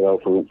and,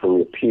 from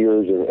your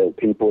peers and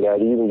people that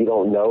even you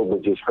don't know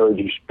but just heard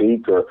you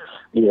speak or,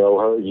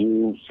 heard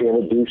you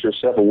introduce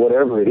yourself or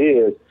whatever it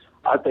is,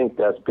 I think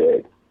that's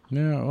big.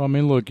 Yeah, well, I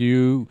mean, look,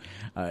 you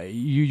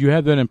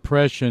have that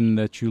impression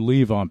that you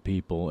leave on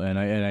people, and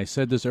I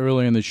said this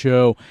earlier in the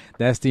show,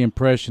 that's the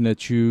impression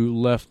that you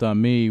left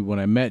on me when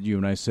I met you,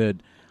 and I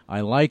said,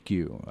 I like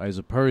you as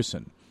a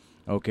person.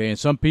 Okay, and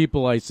some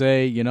people I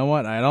say, you know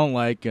what, I don't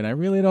like, and I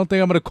really don't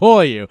think I'm going to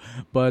call you,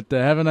 but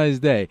have a nice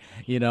day,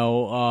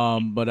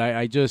 but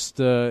I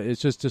just,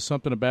 it's just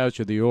something about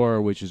you, the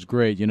aura, which is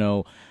great,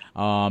 and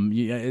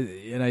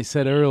I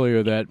said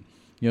earlier that,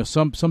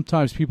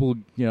 sometimes people,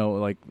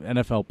 like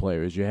NFL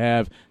players, you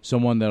have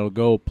someone that'll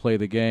go play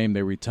the game,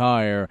 they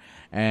retire,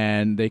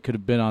 and they could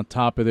have been on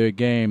top of their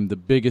game, the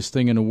biggest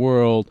thing in the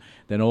world,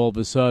 then all of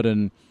a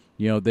sudden,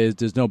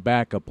 there's no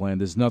backup plan.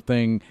 There's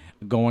nothing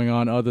going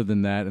on other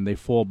than that, and they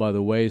fall by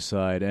the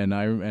wayside. And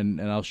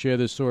I'll share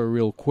this story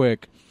real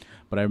quick.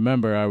 But I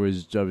remember I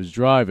was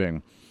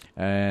driving,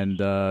 and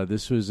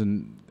this was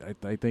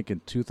I think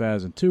in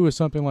 2002 or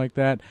something like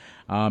that.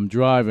 I'm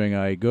driving.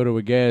 I go to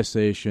a gas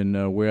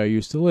station where I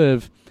used to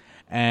live,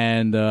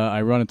 and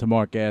I run into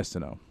Mark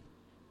Gastineau,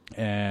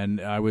 and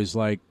I was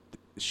like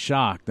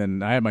shocked.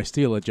 And I had my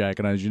Steeler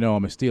jacket. As you know,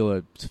 I'm a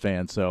Steeler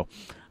fan, so.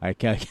 I'm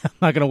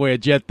not going to wear a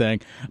Jet thing,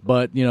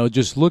 but,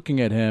 just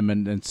looking at him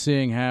and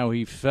seeing how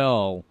he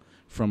fell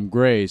from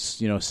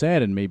grace,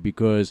 saddened me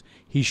because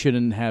he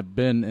shouldn't have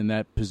been in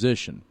that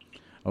position.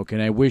 Okay,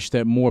 and I wish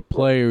that more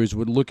players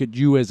would look at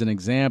you as an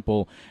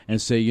example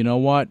and say, you know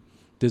what,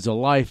 there's a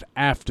life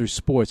after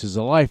sports. There's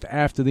a life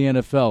after the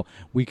NFL.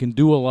 We can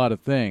do a lot of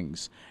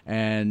things,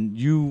 and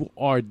you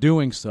are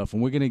doing stuff,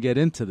 and we're going to get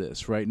into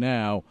this right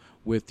now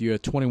with your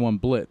 21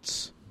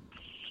 Blitz.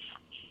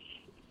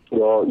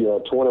 Well,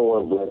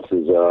 21 Blitz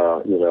is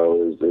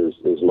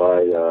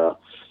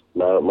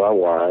my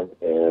wine,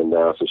 and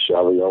it's a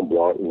Chevignon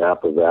Blanc,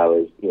 Napa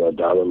Valley,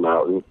 Diamond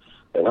Mountain.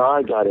 And how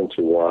I got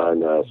into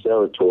wine,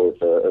 Salvatore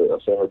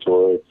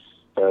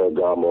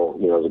Ferragamo,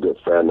 is a good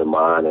friend of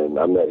mine, and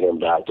I met him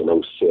back in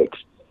 '06.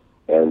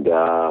 And,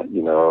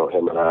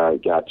 him and I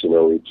got to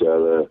know each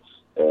other,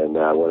 and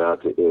I went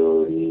out to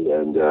Italy,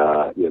 and,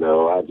 I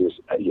just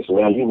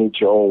man, you need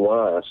your own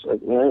wine. I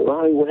said, man,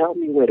 Ronnie, well, help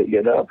me with it,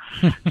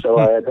 So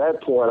at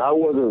that point, I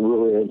wasn't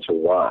really into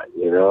wine,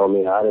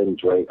 I didn't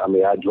drink. I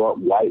drank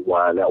white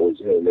wine, that was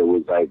it. It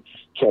was like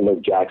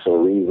Kenneth Jackson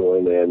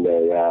Riesling and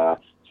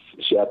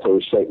Chateau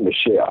Saint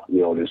Michel,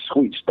 the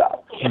sweet stuff.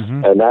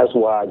 Mm-hmm. And that's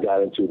why I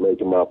got into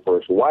making my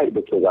first white,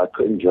 because I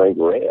couldn't drink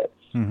red.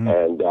 Mm-hmm.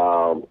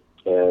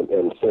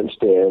 And since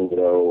then,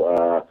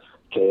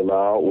 came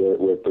out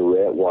with the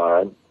red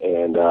wine,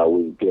 and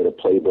we did a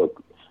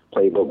playbook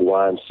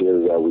wine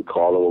series that we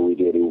call it, where we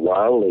did a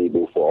wine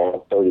label for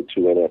all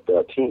 32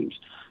 NFL teams.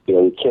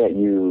 We can't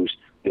use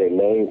their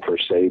name per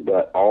se,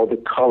 but all the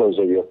colors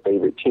of your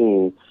favorite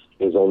team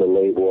is on the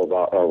label of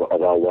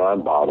our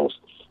wine bottles.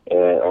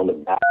 And on the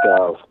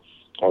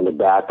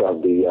back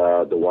of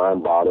the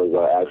wine bottles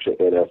are actual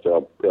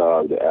NFL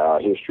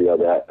history of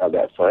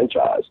that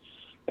franchise,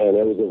 and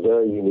it was a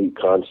very unique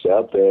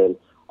concept. And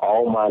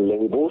all my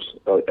labels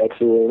are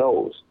X's and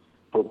O's: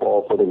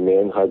 football for the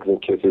men, hugs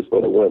and kisses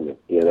for the women.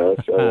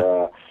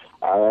 So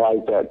I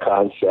like that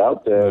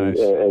concept. And, nice.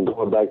 And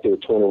going back to the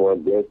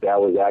 21 Blitz, that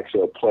was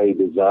actually a play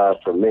designed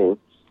for me,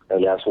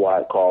 and that's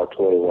why I called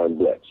 21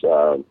 Blitz.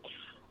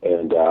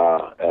 And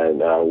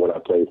when I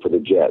played for the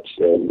Jets,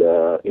 and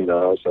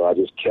so I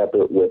just kept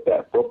it with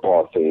that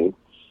football theme,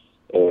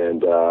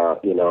 and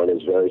and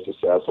it's very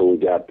successful. We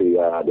got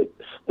the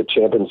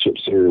championship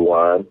series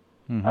wine,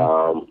 mm-hmm.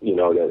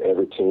 That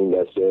every team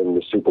that's in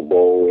the Super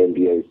Bowl,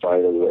 NBA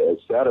Finals,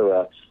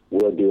 etc.,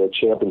 will do a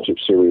championship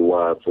series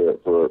wine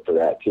for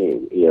that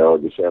team.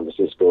 The San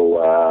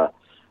Francisco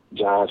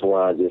Giants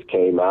wine just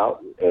came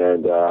out,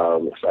 and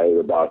I'm excited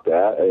about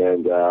that,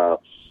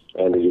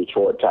 and the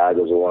Detroit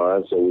Tigers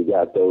wine, so we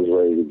got those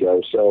ready to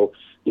go. So,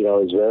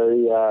 it's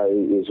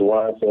it's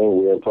one thing.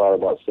 We're in probably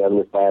about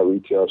 75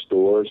 retail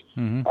stores.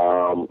 Mm-hmm.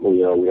 We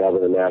have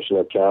a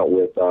national account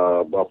with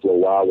Buffalo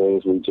Wild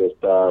Wings. We just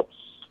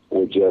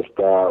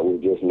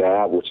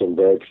nabbed, which I'm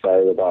very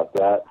excited about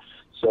that.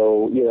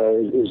 So,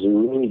 it's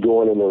really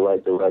going in the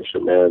right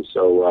direction, man.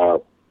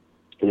 So,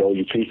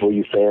 you people,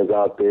 you fans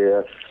out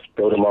there,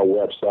 go to my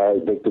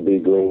website,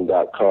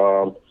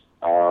 VictorBGreen.com.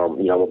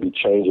 We'll be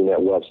changing that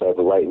website,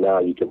 but right now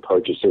you can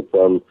purchase it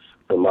from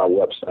my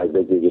website.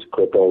 They can just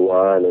click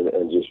online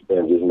and just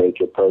make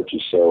your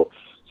purchase. So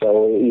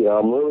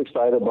I'm really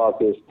excited about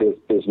this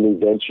new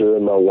venture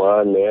in my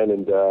wine, man,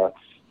 and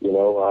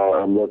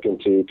I'm looking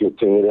to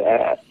continue to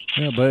add.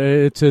 Yeah, but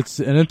it's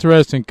an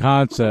interesting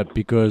concept,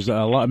 because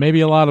maybe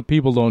a lot of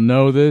people don't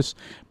know this,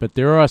 but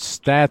there are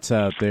stats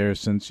out there.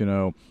 Since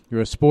you're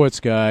a sports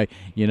guy,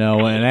 an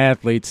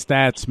athlete,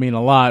 stats mean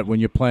a lot when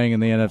you're playing in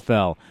the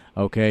NFL.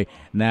 Okay,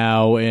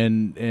 now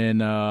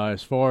in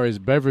as far as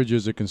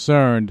beverages are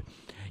concerned,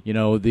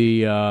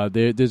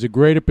 there's a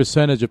greater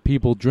percentage of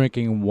people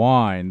drinking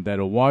wine that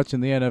are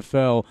watching the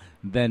NFL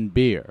than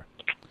beer.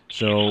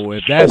 So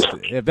if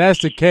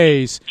that's the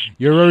case,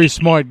 you're a very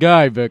smart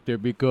guy, Victor,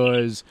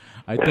 because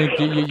I think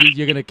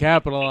you're going to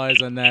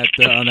capitalize on that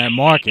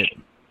market.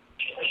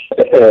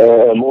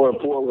 More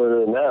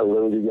important than that,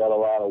 Lou, you got a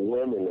lot of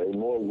women, and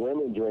more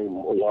women drink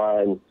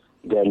wine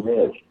than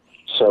men.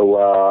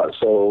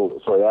 So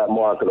for that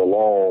market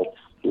alone,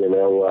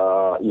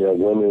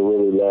 women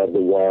really love the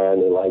wine.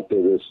 They like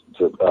the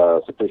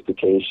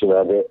sophistication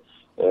of it,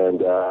 and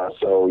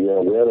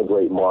we're in a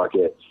great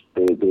market.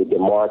 The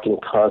marketing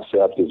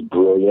concept is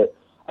brilliant.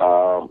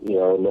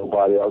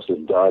 Nobody else has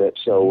done it.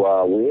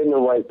 So we're in the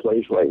right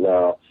place right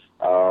now.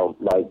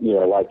 Like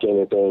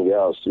anything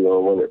else,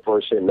 when it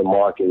first hit in the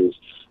market,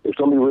 it's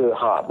going to be really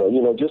hot. But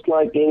just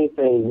like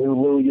anything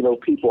new,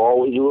 people are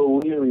always a little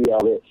leery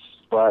of it.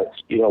 But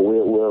we're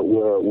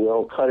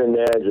on cutting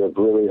edge of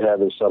really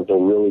having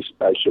something really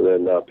special,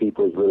 and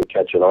people is really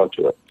catching on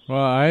to it. Well,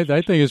 I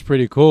think it's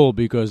pretty cool,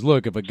 because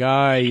look, if a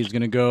guy is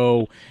going to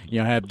go,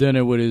 have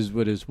dinner with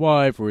his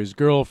wife or his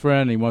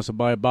girlfriend, and he wants to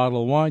buy a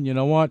bottle of wine, you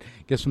know what?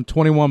 Get some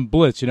 21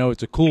 Blitz.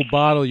 It's a cool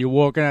bottle. You're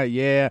walking out,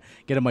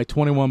 get my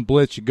 21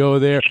 Blitz. You go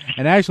there,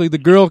 and actually the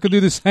girl could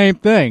do the same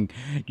thing,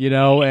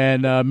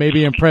 and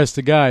maybe impress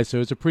the guy. So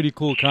it's a pretty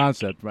cool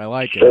concept. I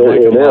like it. It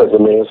is. I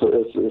mean,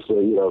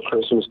 it's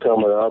Christmas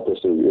coming up.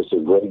 It's a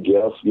great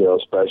gift,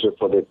 especially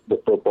for the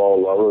football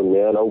lover,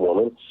 man or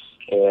woman,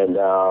 and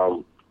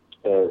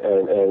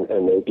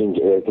they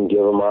can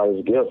give them out as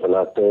a gift. And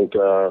I think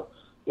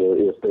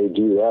if they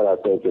do that, I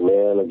think the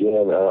man,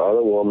 again,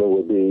 other woman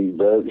would be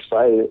very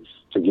excited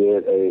to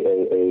get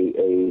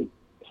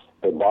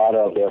a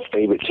bottle of their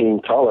favorite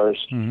team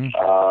colors,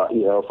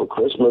 for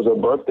Christmas or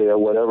birthday or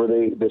whatever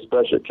the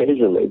special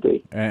occasion may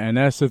be. And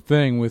that's the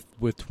thing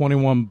with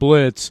 21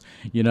 Blitz.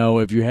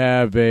 If you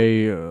have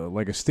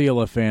like a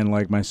Steeler fan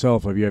like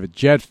myself, if you have a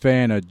Jet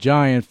fan, a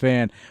Giant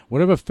fan,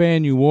 whatever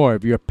fan you are,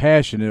 if you're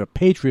passionate, a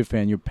Patriot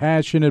fan, you're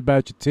passionate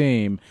about your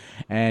team,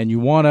 and you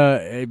want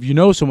to, if you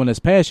know someone that's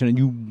passionate,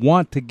 you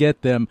want to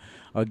get them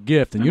a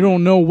gift, and you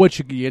don't know what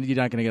you're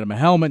not going to get them a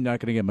helmet, you're not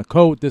going to get them a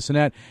coat, this and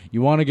that.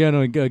 You want to get them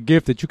a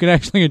gift that you can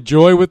actually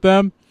enjoy with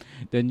them.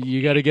 Then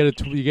you got to get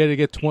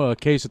a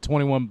case of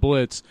 21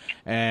 Blitz,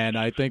 and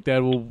I think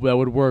that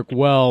would work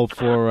well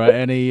for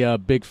any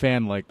big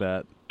fan like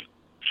that.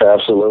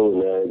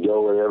 Absolutely, man.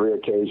 Go with every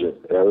occasion.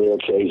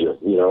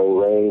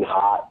 Rain,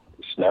 hot,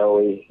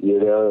 snowy. You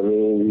know what I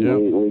mean? Yep.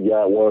 We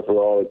got one for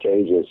all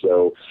occasions.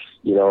 So,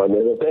 and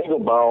then the thing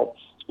about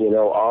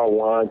our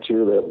wine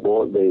too, they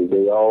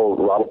all,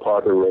 Robert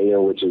Parker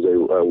Rayan, which is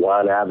a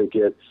wine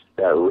advocate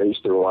that rates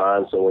their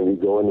wine. So when you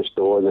go in the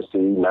stores and see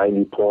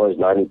 90 points,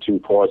 92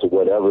 points, or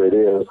whatever it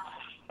is,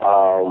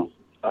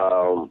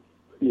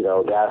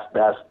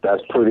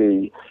 that's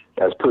pretty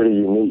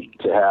unique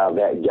to have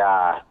that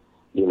guy,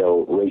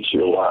 rate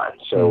your wine.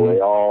 So they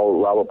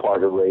all Robert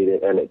Parker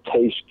rated, and it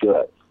tastes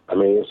good. I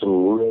mean, it's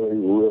some really,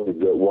 really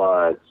good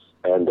wine.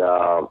 And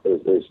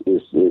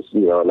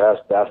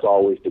that's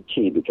always the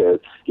key, because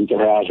you can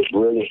have the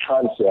brilliant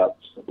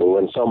concept, but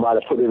when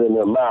somebody put it in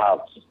their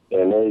mouth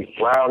and they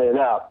frown it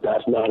out,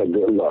 that's not a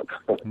good look.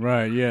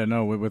 Right? Yeah.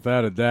 No,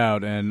 without a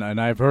doubt. And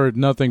I've heard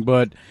nothing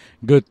but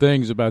good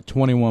things about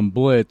 21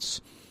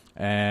 Blitz.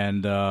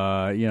 And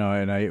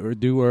and I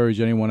do urge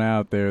anyone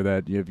out there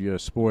that if you're a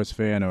sports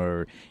fan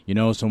or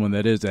someone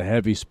that is a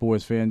heavy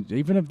sports fan,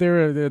 even if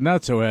they're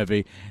not so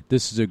heavy,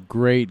 this is a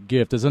great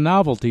gift. There's a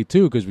novelty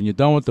too, because when you're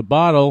done with the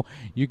bottle,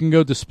 you can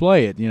go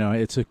display it.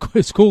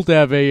 It's cool to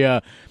have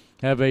a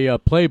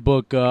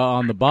playbook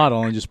on the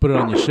bottle and just put it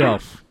on your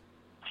shelf.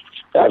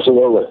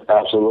 Absolutely.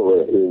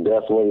 It's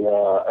definitely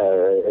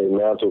a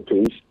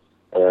mantelpiece,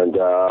 and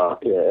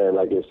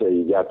like I say,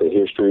 you got the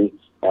history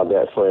of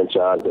that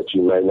franchise that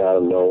you may not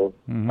have known,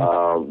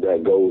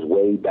 that goes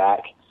way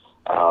back.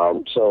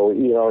 So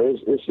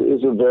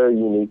it's a very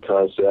unique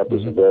concept.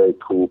 It's a very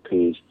cool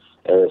piece,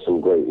 and it's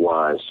some great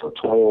wines. So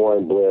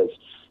 21 Blitz,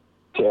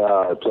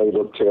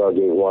 Playbook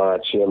Tailgate wine,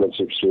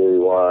 Championship Series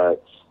wine.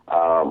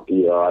 I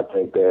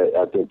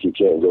think you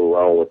can't go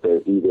wrong with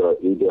either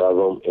of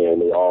them,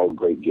 and they're all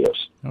great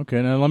gifts.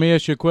 Okay, now let me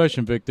ask you a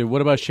question, Victor.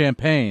 What about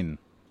champagne?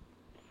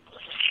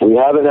 We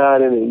haven't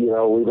had any.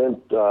 We've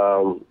been.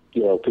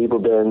 People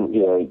been,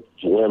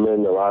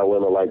 women, a lot of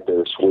women like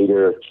the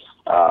sweeter,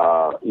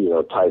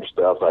 type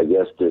stuff. I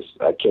guess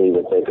I can't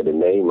even think of the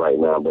name right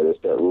now, but it's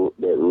that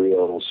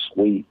real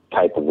sweet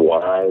type of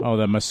wine. Oh,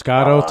 the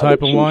Moscato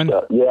type of wine?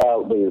 Stuff.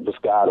 Yeah, the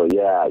Moscato,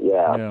 yeah.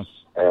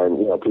 And,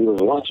 people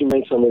say, why don't you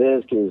make some of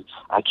this? Because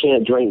I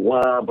can't drink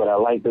wine, but I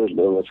like the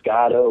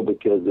Moscato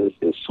because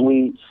it's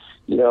sweet.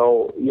 We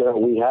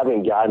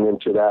haven't gotten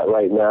into that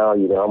right now.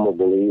 I'm a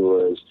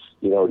believer is,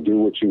 do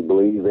what you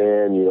believe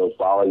in,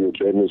 follow your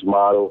business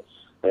model.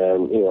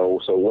 And,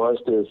 so once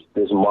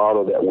this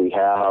model that we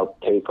have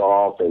take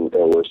off and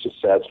we're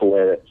successful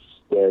in it,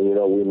 then,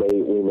 we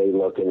may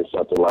look into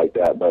something like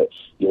that. But,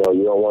 you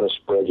don't want to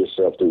spread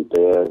yourself too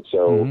thin.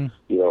 So,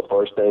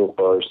 first thing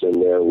first, and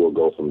then we'll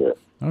go from there.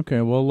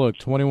 Okay, well, look,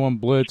 21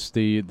 Blitz,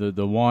 the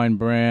wine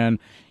brand,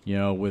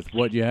 with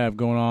what you have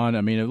going on.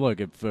 I mean, look,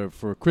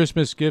 for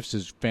Christmas gifts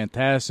is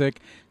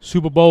fantastic.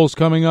 Super Bowl's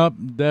coming up.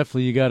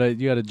 Definitely, you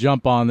gotta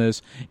jump on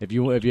this if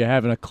you're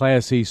having a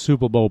classy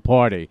Super Bowl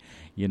party.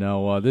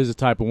 This is the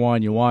type of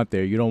wine you want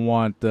there. You don't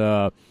want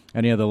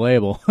any other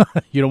label.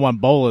 You don't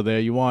want Bola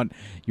there. You want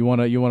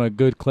a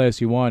good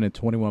classy wine in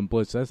 21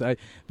 Blitz.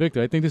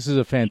 Victor, I think this is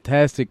a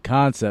fantastic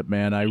concept,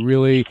 man. I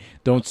really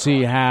don't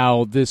see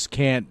how this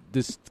can't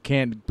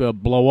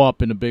blow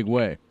up in a big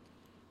way.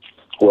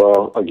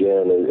 Well,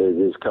 again, it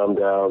just come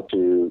down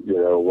to,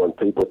 when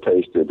people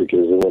taste it,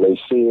 because when they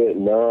see it,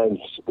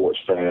 non-sports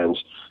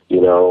fans,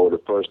 the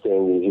first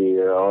thing you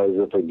hear, is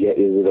it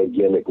a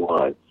gimmick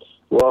wine?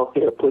 Well,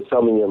 here, put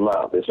some in your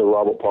mouth. It's a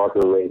Robert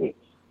Parker rating.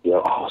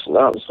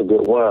 It's a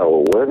good wine.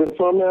 Well, where's it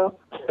from now?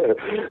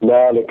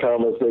 Now the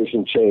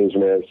conversation changed,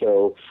 man.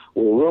 So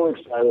we're real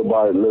excited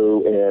about it,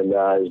 Lou, and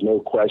there's no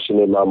question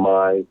in my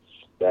mind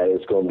that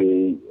it's going to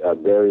be a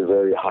very,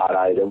 very hot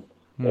item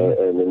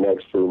in the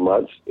next few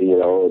months.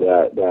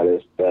 That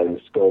is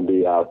going to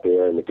be out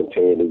there and to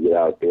continue to get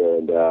out there,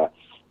 and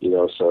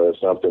so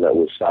it's something that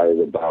we're excited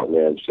about,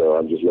 man. So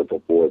I'm just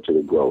looking forward to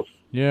the growth.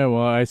 Yeah,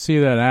 well, I see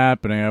that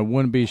happening. I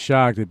wouldn't be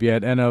shocked if you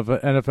had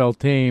NFL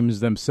teams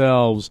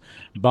themselves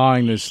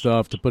buying this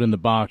stuff to put in the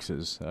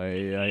boxes.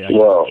 I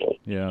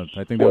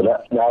think that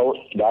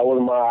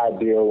was my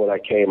idea when I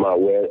came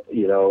out with.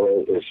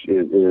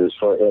 Is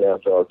for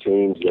NFL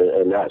teams,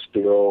 and that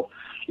still,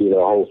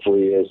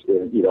 hopefully is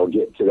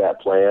get to that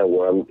plan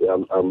where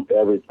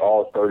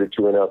all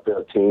 32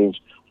 NFL teams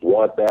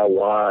want that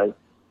wine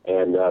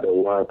and the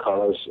wine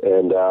colors,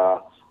 and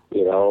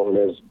and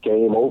it's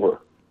game over.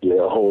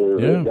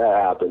 if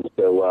that happens.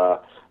 So,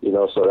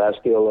 so that's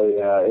still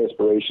a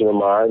inspiration of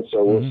mine.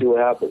 So we'll see what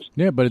happens.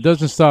 Yeah, but it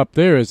doesn't stop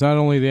there. It's not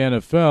only the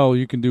NFL.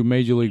 You can do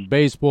Major League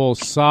Baseball,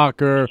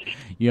 soccer.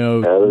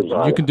 You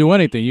can do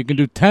anything. You can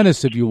do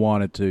tennis if you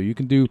wanted to. You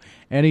can do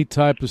any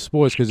type of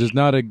sports because it's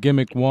not a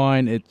gimmick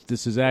wine.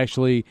 This is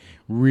actually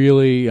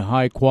really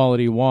high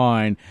quality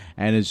wine,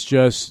 and it's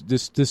just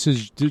this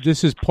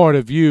is part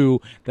of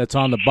you that's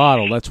on the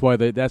bottle. That's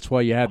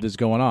why you have this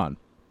going on.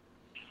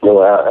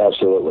 No,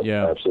 absolutely.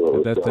 Yeah,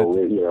 absolutely. Again,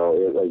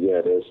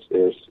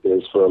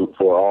 it's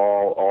for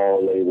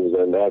all labels,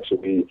 and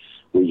actually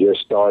we just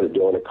started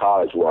doing a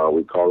college wine.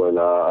 We call it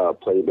a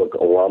Playbook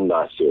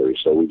Alumni Series.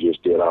 So we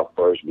just did our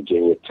first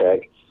Virginia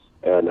Tech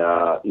and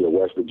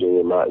West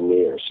Virginia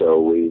Mountaineer.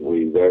 So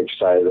we very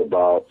excited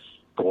about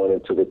going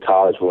into the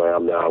college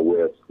realm now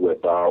with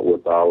our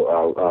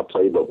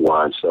Playbook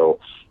wine. So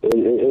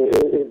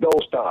it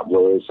don't stop,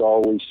 bro. It's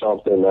always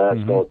something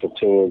that's going to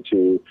continue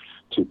to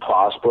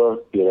prosper,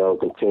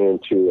 continue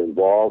to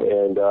evolve,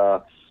 and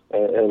I'm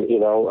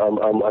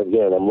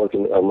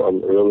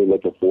really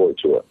looking forward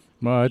to it.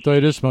 Well, I tell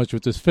you this much: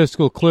 with this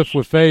fiscal cliff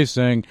we're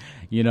facing,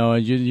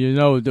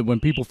 that when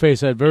people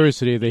face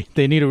adversity,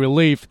 they need a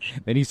relief.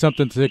 They need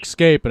something to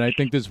escape, and I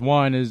think this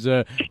wine is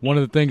one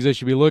of the things they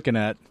should be looking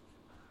at.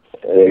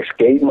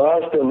 Escape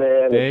monster,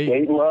 man.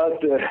 Escape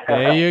monster.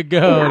 There you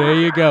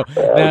go.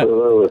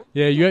 Absolutely.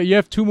 Now, you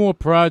have two more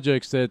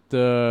projects that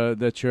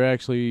you're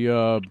actually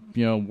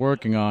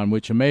working on,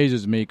 which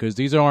amazes me because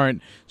these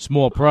aren't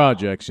small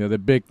projects. They're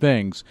big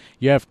things.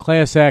 You have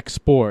Class Act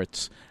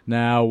Sports.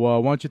 Now, why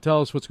don't you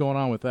tell us what's going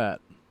on with that?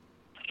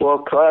 Well,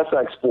 Class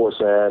Act Sports,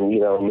 and me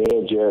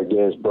and Jared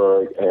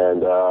Ginsburg,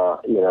 and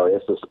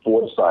it's a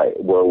sports site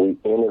where we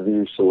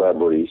interview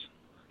celebrities.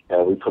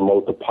 And we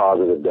promote the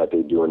positive that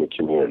they do in the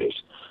communities.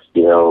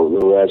 As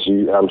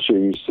I'm sure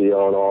you see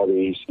on all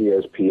these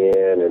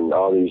ESPN and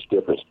all these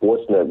different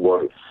sports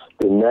networks,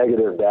 the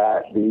negative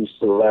that these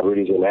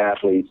celebrities and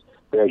athletes,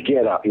 they're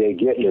getting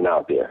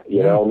out there.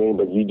 You know what I mean?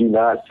 But you do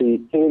not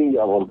see any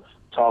of them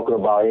talking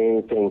about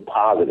anything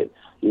positive.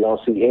 You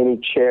don't see any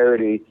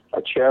charity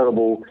or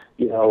charitable,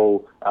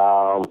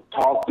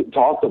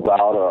 talked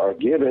about or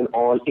given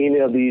on any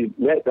of these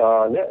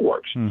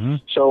networks.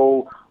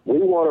 So we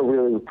want to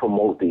really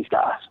promote these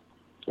guys,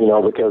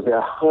 because there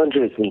are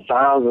hundreds and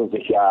thousands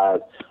of guys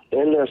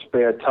in their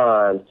spare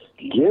time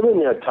giving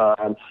their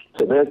time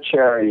to their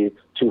charity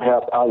to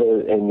help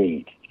others in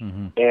need.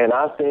 And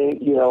I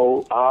think,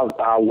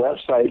 our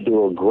website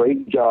do a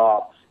great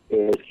job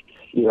in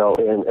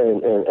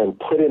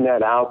putting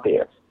that out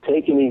there,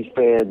 taking these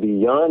fans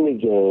beyond the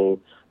game,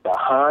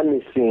 behind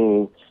the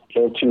scenes,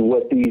 into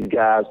what these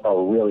guys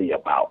are really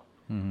about.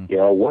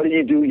 What did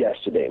you do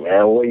yesterday,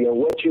 man?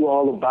 What you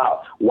all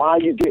about? Why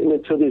are you getting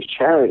into this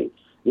charity?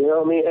 You know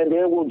what I mean? And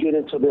then we'll get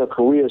into their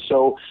career.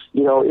 So,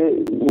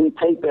 we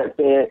take that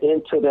fan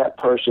into that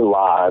person's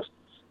lives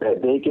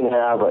that they can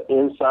have an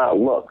inside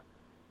look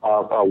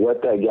of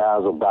what that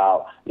guy's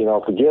about.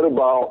 Forget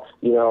about,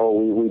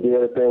 we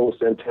did a thing with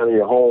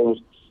Centennial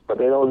Holmes, but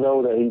they don't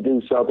know that he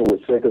do something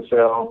with sickle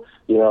cell,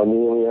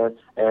 anemia,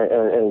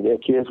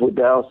 and kids with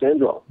Down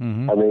syndrome.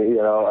 I mean,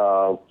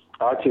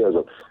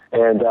 autism.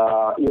 And,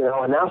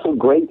 and that's a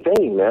great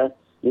thing, man.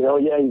 He's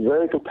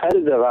very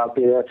competitive out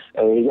there,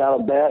 and he got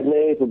a bad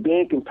name for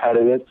being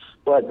competitive,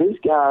 but this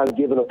guy is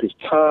giving up his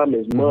time,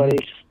 his money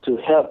to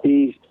help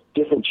these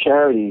different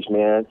charities,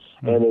 man,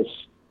 and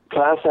it's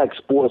Class Act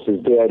Sports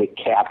is there to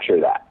capture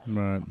that.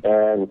 Right.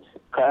 And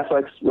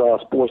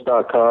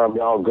ClassActSports.com,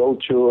 y'all go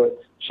to it,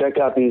 check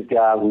out these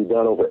guys. We've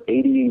done over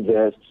 80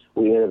 events.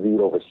 We interviewed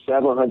over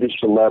 700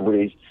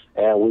 celebrities,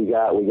 and we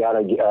got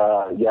an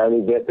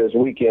event this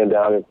weekend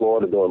down in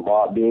Florida doing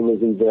Bob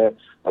Beamer's event,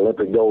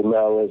 Olympic gold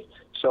medalist.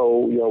 So,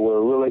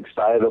 we're really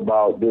excited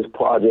about this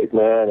project,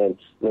 man. And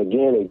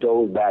again, it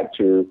goes back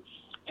to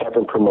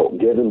helping promote,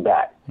 giving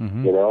back,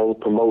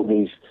 promote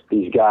these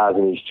guys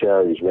and these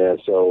charities, man.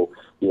 So,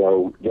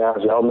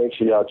 guys, y'all make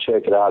sure y'all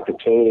check it out.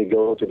 Continue to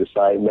go to the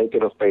site, make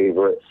it a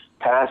favorite,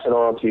 pass it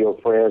on to your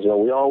friends.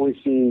 We always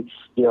see,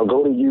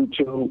 go to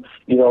YouTube,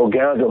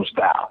 Gangnam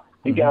Style.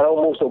 He got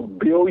almost 1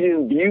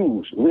 billion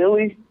views.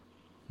 Really?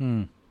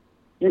 A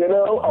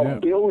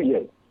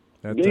billion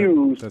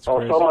views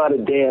on somebody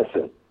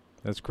dancing.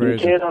 That's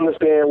crazy. You can't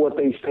understand what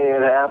they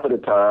saying half of the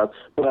time,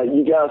 but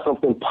you got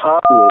something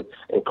positive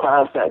in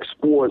Class Act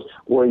Sports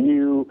where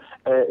you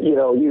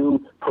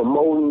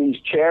promoting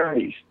these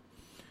charities.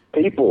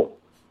 People,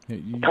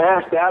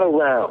 pass that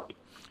around.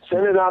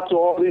 Send it out to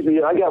all these.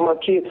 I got my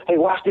kids. Hey,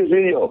 watch this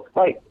video.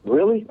 Like,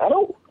 really? I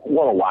don't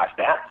want to watch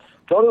that.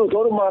 Go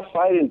to my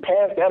site and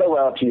pass that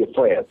around to your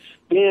friends.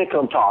 Then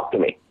come talk to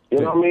me. You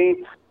know what I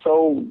mean?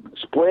 So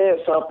spread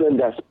something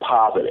that's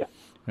positive.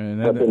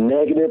 But the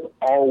negative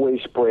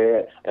always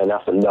spread, and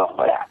that's enough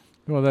of that.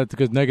 Well, that's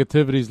because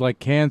negativity is like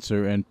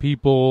cancer, and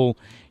people,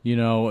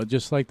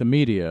 just like the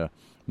media,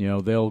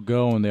 they'll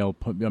go and they'll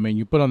put,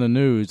 you put on the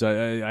news,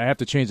 I have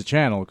to change the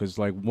channel because,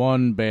 like,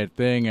 one bad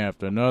thing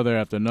after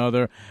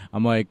another.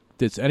 I'm like,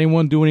 did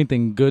anyone do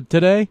anything good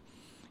today?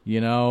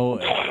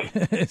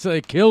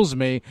 it kills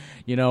me,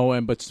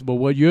 but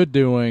what you're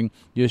doing,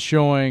 you're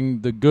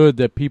showing the good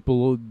that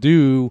people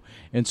do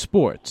in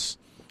sports.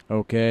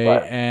 Okay,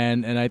 right.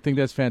 and I think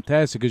that's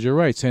fantastic because you're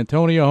right.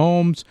 Santonio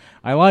Holmes,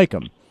 I like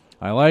him.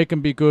 I like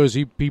him because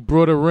he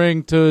brought a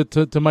ring to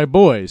my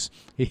boys.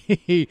 But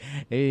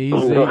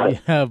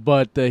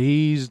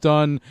he's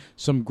done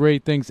some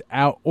great things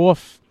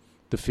off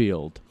the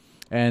field,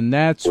 and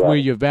that's where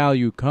your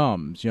value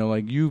comes.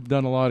 Like you've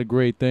done a lot of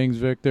great things,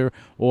 Victor,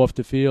 off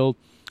the field.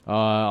 A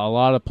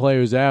lot of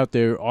players out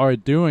there are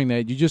doing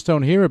that. You just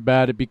don't hear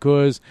about it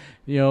because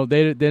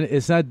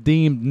it's not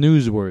deemed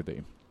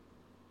newsworthy.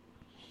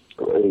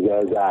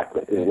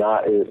 Exactly. It's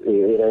not. It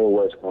ain't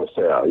what's going to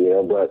sell,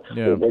 But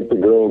if Victor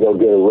Green go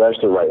get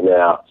arrested right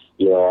now,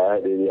 I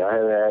haven't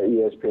had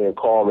ESPN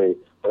call me,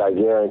 but I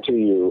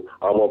guarantee you,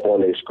 I'm up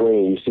on their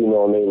screen. You see me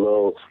on their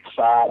little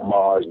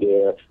sidebars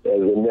there. As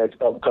the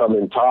next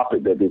upcoming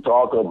topic that they're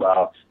talking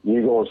about,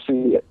 you're going to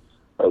see it.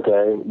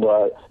 Okay,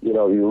 but you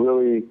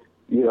really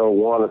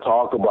want to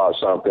talk about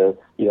something,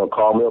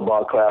 call me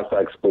about Class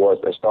X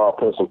Sports and start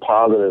putting some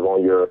positive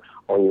on your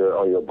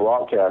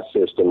broadcast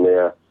system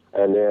there.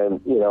 And then,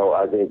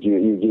 I think you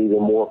get even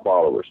more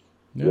followers.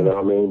 Yeah. You know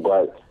what I mean?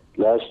 But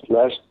let's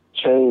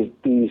change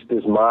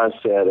this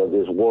mindset of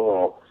this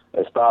world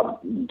and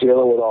stop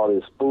dealing with all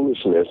this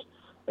foolishness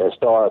and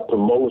start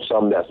promoting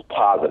something that's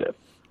positive.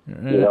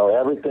 Yeah.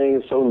 Everything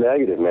is so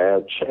negative,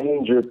 man.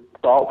 Change your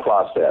thought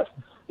process.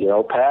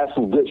 Pass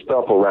some good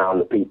stuff around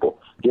to people.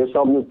 Get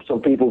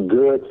some people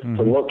good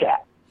to look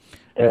at.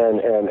 And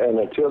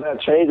until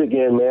that change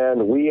again,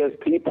 man, we as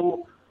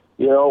people,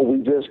 we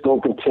just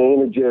going to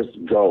continue to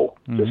just go.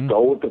 Just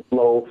go with the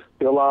flow,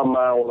 fill our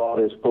mind with all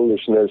this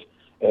foolishness,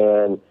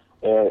 and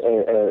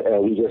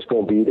we just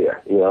going to be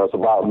there. It's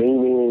about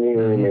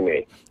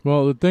me.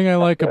 Well, the thing I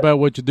like about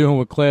what you're doing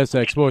with Class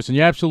X Sports, and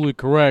you're absolutely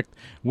correct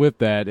with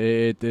that,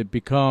 it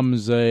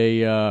becomes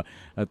a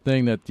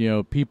thing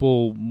that,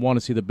 people want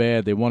to see the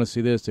bad, they want to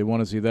see this, they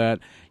want to see that.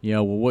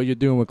 What you're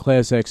doing with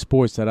Class X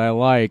Sports that I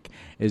like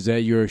is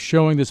that you're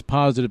showing this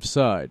positive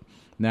side.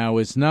 Now,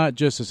 it's not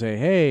just to say,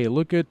 hey,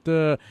 look at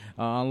like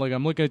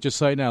I'm looking at your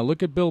site now,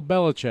 look at Bill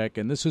Belichick,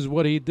 and this is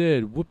what he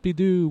did,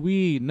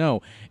 whoop-de-doo-wee.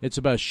 No, it's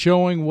about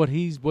showing what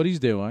he's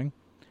doing,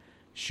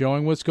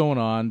 showing what's going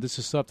on. This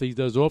is stuff that he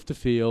does off the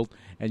field,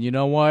 and you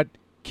know what?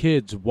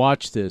 Kids,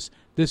 watch this.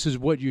 This is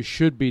what you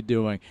should be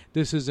doing.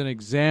 This is an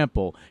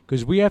example,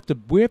 because we have to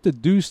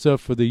do stuff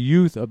for the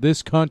youth of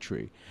this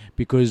country,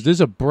 because there's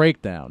a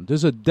breakdown.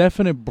 There's a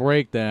definite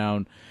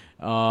breakdown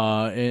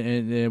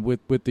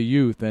with the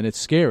youth, and it's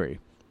scary.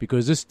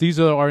 Because these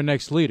are our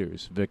next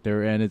leaders,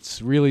 Victor, and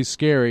it's really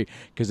scary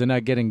because they're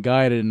not getting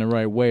guided in the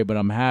right way. But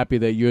I'm happy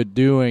that you're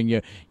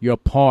doing your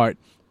part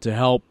to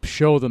help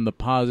show them the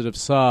positive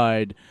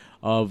side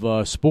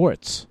of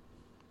sports.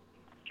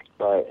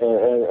 Right,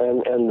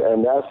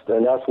 and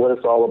that's what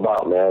it's all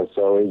about, man.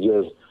 So it's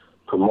just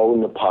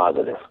promoting the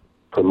positive,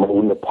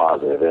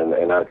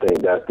 and I think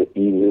that's the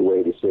easy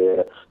way to say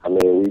it. I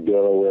mean, we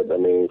dealing with,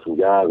 from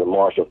guys like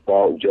Marshall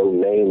Falk, Joe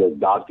Namath,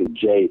 Dr.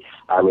 J.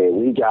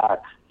 We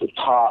got the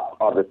top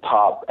of the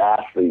top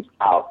athletes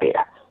out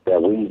there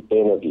that we've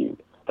interviewed,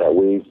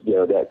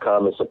 that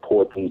come and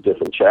support these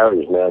different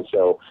charities, man.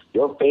 So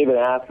your favorite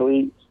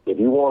athlete, if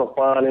you want to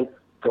find him,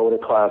 go to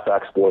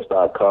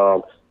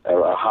classactsports.com. And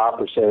a high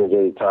percentage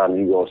of the time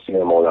you're going to see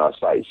them on our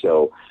site.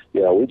 So,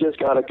 we just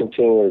got to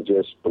continue to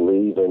just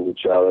believe in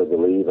each other,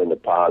 believe in the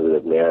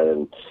positive,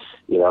 man,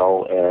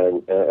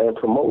 and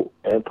promote.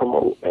 And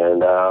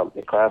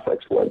the Class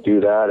X will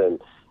do that, and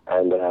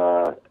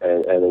we're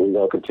going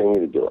to continue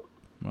to do it.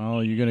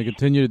 Well, you're going to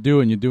continue to do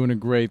it, and you're doing a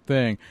great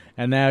thing.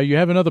 And now you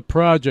have another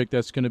project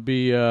that's going to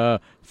be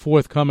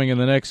forthcoming in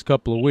the next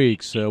couple of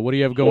weeks. What do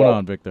you have going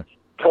on, Victor?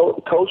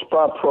 Coach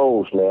by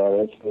Pros,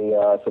 man.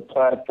 It's a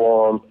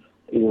platform,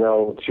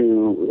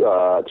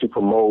 to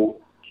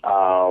promote.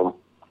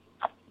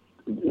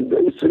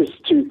 It's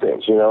two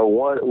things,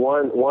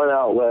 One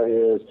outlet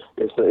is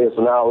it's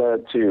an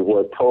outlet to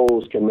where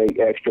pros can make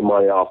extra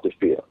money off the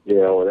field.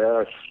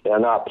 They're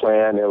not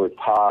playing, they're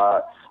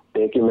retired.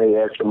 They can make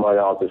extra money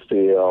off the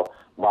field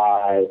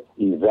by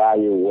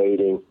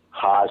evaluating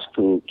high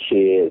school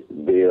kids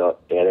via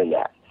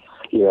internet.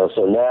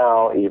 So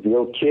now if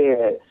your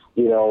kid,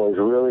 is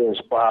really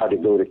inspired to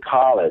go to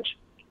college,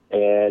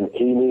 and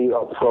he needs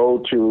a pro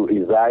to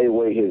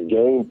evaluate his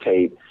game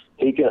tape,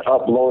 he can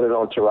upload it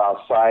onto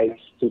our site.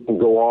 He can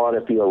go on,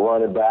 if he's a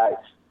running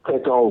back,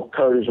 click on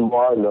Curtis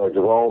Martin or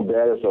Jerome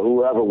Bettis or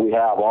whoever we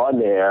have on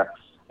there,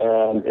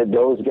 and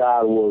those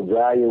guys will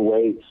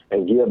evaluate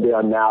and give their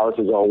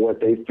analysis on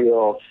what they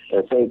feel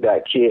and think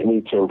that kid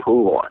needs to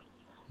improve on.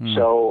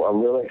 So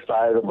I'm really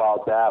excited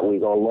about that. We're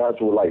going to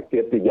launch with like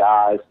 50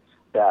 guys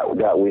that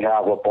we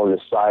have up on the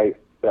site,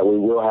 that we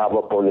will have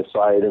up on the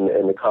site in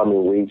the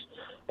coming weeks.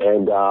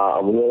 And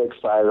I'm really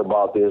excited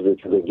about this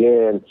because,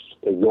 again,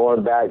 it's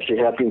going back to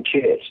helping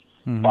kids,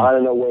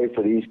 finding a way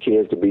for these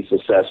kids to be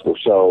successful.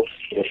 So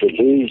if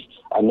these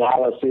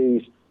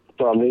analyses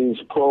from these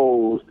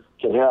pros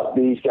can help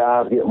these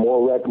guys get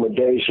more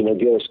recommendation and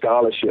get a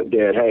scholarship,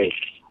 then, hey,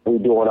 we're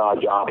doing our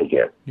job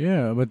again.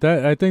 Yeah, but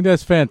I think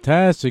that's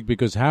fantastic,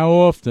 because how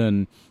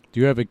often do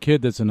you have a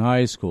kid that's in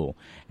high school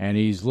and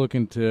he's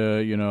looking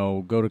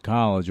to, go to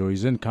college, or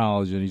he's in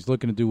college and he's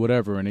looking to do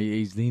whatever, and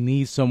he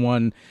needs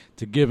someone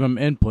to give him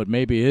input.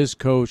 Maybe his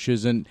coach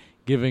isn't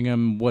giving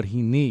him what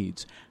he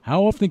needs.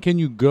 How often can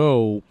you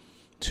go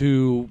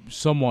to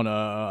someone,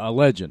 a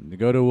legend,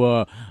 go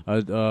to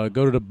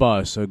the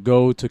bus, or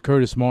go to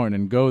Curtis Martin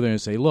and go there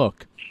and say,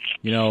 look,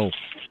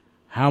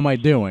 how am I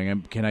doing?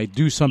 And can I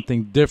do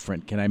something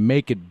different? Can I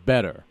make it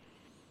better?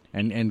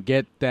 And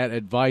get that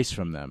advice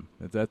from them.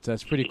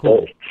 That's pretty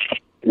cool.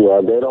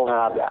 Yeah, they don't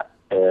have that.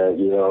 And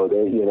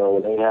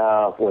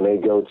when they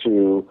go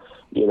to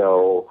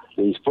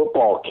these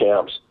football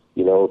camps,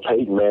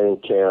 Peyton Manning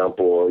camp,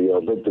 or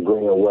Victor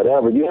Green or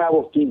whatever, you have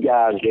a few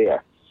guys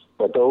there.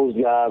 But those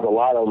guys, a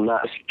lot of them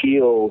not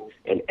skilled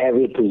in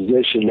every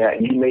position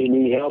that you may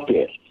need help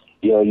in.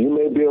 You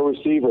may be a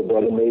receiver,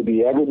 but it may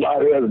be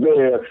everybody that's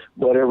there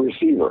but a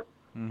receiver.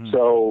 Mm-hmm.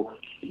 So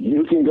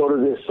you can go to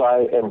this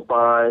site and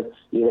find,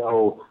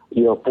 4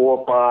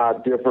 or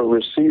 5 different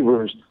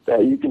receivers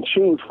that you can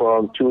choose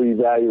from to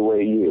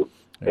evaluate you.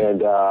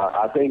 And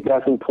I think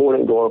that's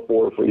important going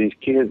forward for these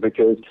kids,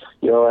 because,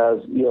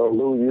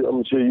 Lou,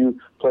 I'm sure you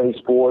play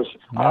sports.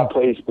 I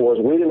play sports.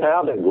 We didn't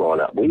have that growing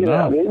up. We didn't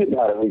have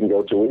anybody we can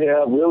go to. We didn't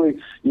have really,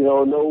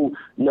 no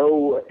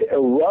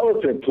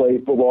relative play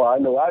football. I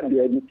know I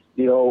didn't,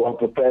 a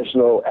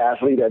professional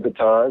athlete at the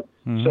time.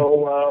 Mm-hmm.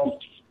 So,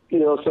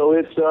 so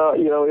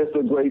it's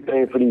a great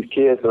thing for these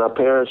kids, and our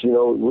parents,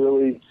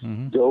 really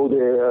go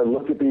there and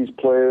look at these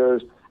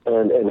players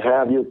and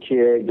have your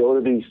kid go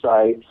to these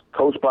sites,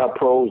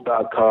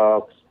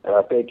 coachedbypros.com, and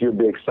I think you'll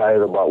be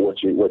excited about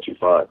what you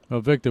find.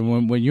 Well, Victor,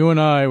 when you and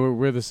I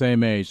we're the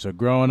same age, so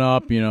growing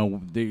up,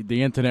 the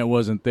internet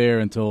wasn't there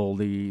until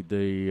the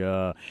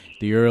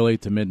early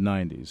to mid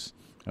 '90s.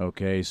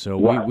 Okay, so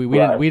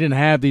we didn't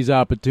have these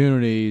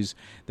opportunities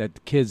that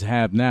the kids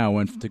have now.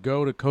 And to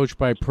go to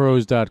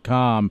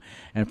coachedbypros.com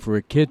and for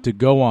a kid to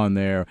go on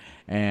there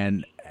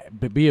and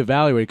be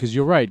evaluated, because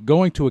you're right,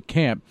 going to a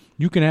camp,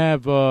 you can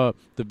have the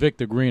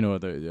Victor Green,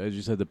 or as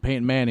you said, the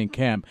Peyton Manning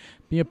camp.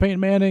 Peyton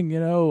Manning,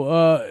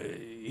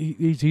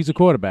 he's a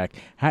quarterback.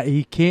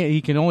 He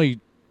can only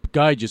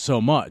guide you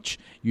so much.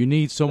 You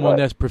need someone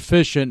that's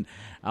proficient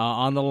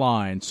on the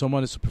line,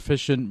 someone that's a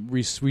proficient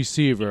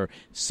receiver,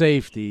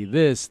 safety,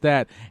 this,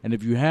 that. And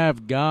if you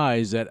have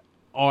guys that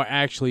are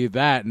actually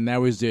that, and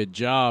that was their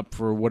job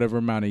for whatever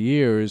amount of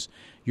years,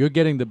 you're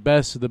getting the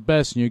best of the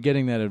best, and you're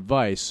getting that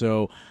advice.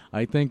 So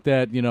I think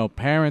that,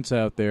 parents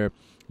out there,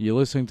 you're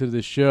listening to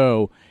this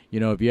show,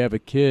 if you have a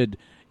kid,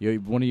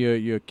 one of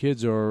your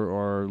kids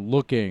are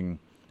looking,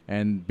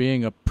 and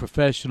being a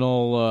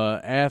professional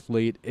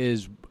athlete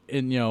is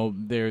in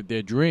their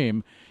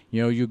dream.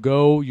 You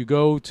go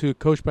to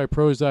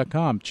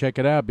coachedbypros.com, check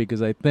it out,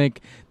 because I think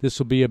this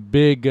will be a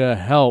big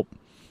help,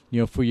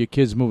 for your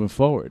kids moving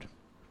forward.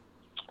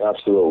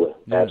 Absolutely,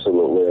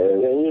 absolutely,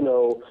 and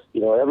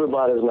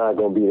everybody's not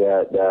going to be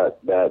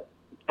that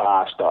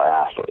 5-star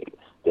athlete.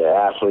 The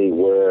athlete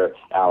where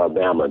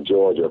Alabama,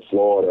 Georgia,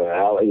 Florida,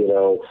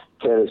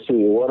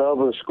 Tennessee,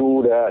 whatever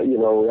school that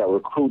that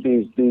recruit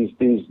these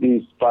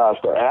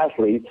 5-star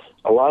athletes.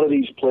 A lot of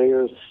these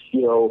players,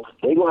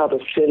 they're gonna have to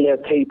send their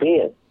tape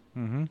in.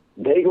 Mm-hmm.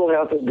 They're gonna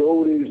have to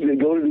go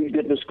to these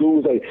different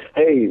schools, like,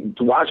 hey,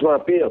 watch my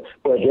film.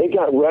 But they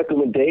got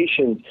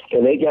recommendations,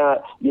 and they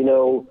got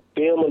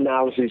film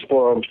analysis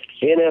from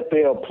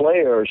NFL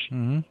players.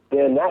 Mm-hmm.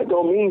 Then that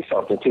gonna mean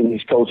something to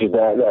these coaches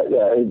that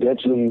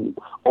eventually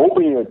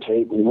open your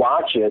tape,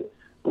 watch it,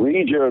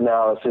 read your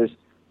analysis,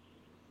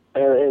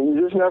 and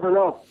you just never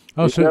know.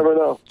 Never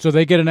know. So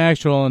they get an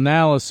actual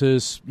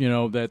analysis,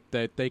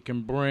 that they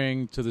can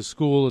bring to the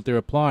school that they're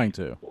applying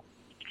to.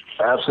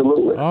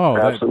 Absolutely. Oh,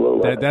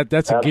 absolutely.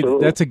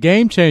 That's a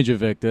game changer,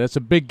 Victor. That's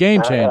a big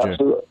game changer.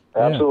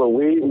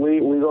 Absolutely. Yeah.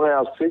 We're gonna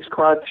have 6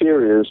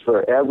 criteria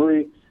for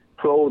every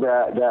pro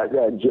that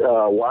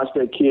watch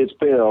their kids'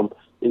 film.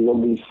 There's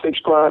gonna be 6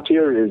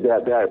 criteria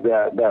that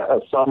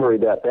a summary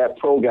that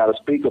pro got to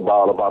speak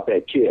about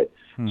that kid.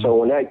 Mm-hmm. So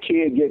when that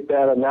kid gets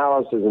that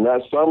analysis and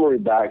that summary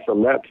back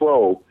from that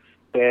pro,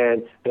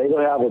 then they're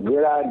gonna have a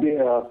good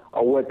idea of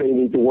what they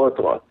need to work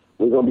on.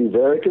 We're gonna be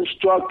very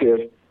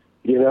constructive.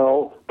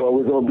 But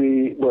we're going to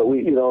be,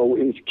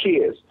 it's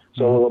kids.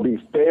 So we're going to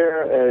be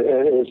fair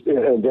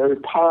and very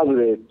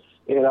positive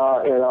in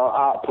our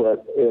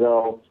output, in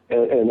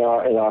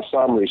our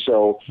summary.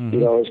 So,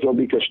 it's going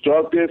to be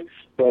constructive,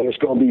 but it's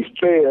going to be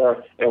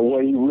fair and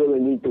what you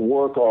really need to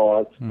work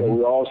on. And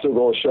we're also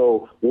going to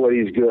show what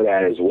he's good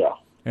at as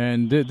well.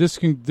 And the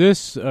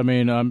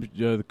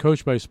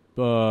coach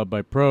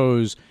by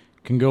pros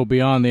can go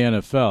beyond the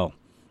NFL.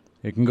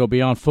 It can go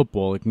beyond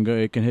football. It can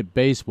hit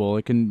baseball.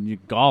 It can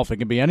golf. It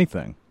can be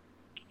anything.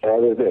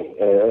 Everything,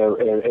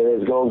 and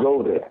it's going to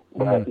go there.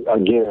 But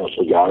again,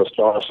 we got to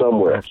start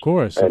somewhere. Of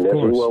course, and this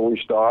is where we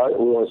start.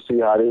 We want to see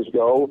how this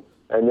goes,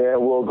 and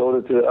then we'll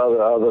go to the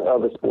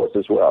other sports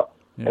as well.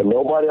 Yeah. And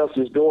nobody else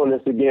is doing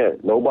this again.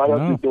 Nobody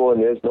else is doing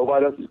this.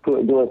 Nobody else is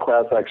doing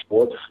class act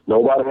sports.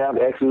 Nobody have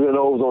X's and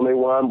O's on their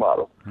wine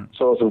bottle.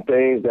 So some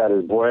things that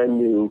is brand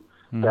new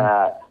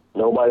that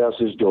nobody else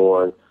is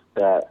doing,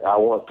 that I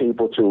want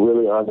people to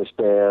really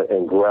understand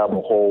and grab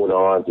a hold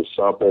on to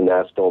something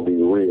that's going to be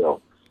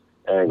real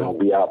and going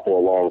to be out for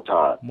a long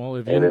time. Well,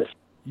 if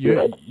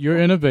you're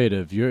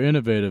innovative. You're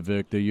innovative,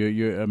 Victor.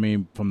 I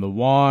mean, from the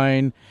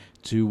wine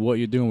to what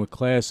you're doing with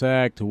Class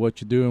Act to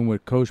what you're doing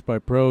with Coach by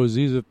Pros,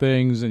 these are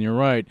things, and you're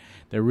right,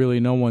 that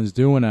really no one's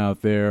doing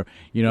out there.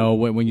 You know,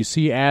 when you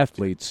see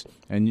athletes,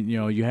 and, you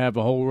know, you have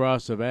a whole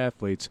roster of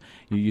athletes,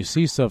 you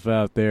see stuff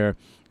out there,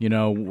 you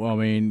know, I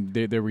mean,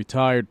 they're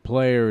retired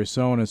players,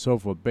 so on and so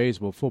forth,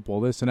 baseball,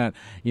 football, this and that.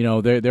 You know,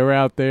 they're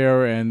out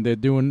there and they're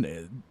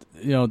doing,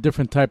 you know,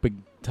 different type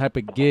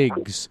of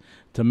gigs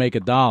to make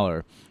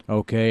 $1,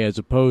 okay, as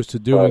opposed to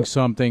doing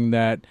something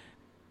that,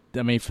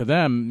 I mean, for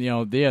them, you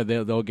know,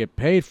 they'll get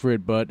paid for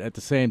it, but at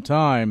the same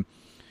time,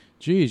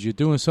 geez, you're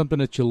doing something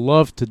that you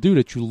love to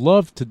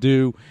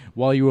do,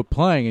 while you were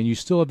playing, and you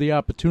still have the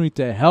opportunity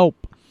to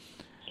help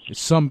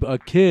a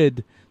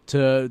kid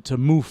to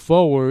move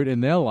forward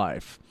in their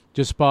life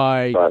just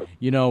by,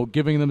 you know,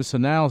 giving them this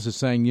analysis,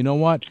 saying, you know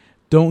what,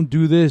 don't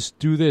do this,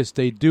 do this.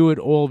 They do it,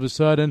 all of a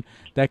sudden,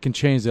 that can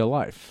change their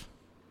life.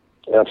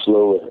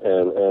 Absolutely,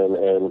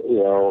 and you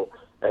know,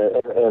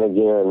 and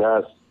again,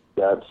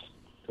 that's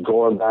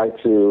going back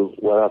to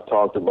what I've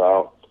talked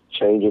about,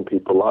 changing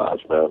people's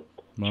lives, man.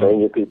 Wow.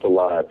 Changing people's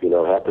lives, you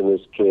know, helping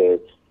this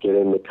kid get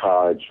into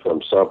college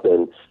from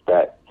something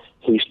that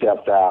he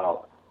stepped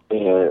out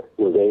and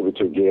was able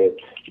to get,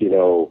 you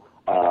know,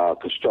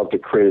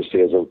 constructive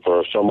criticism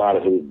for somebody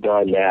who's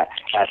done that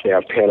at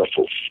their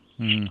pinnacle.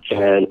 And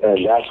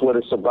that's what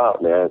it's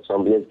about, man.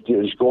 Somebody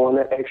just going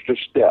that extra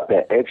step,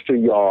 that extra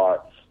yard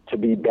to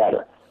be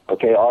better.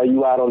 Okay, are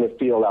you out on the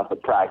field after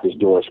practice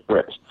doing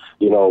sprints?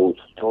 You know,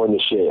 doing the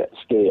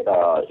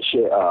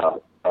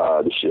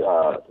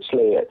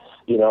sled.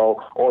 You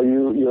know, or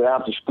you're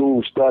after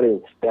school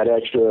studying that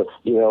extra,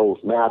 you know,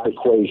 math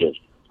equation.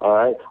 All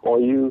right, or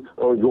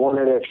going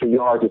that extra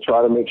yard to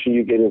try to make sure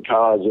you get in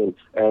college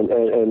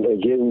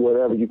and getting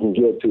whatever you can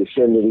get to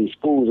send to these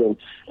schools, and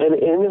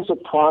it's a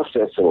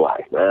process in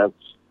life, man.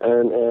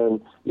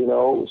 And you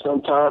know,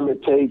 sometimes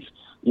it takes,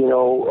 you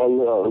know,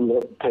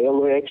 pay a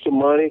little extra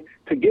money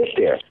to get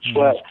there.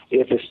 But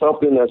if it's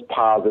something that's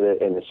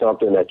positive and it's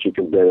something that you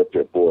can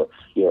benefit for,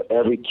 you know,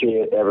 every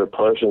kid, every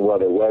person,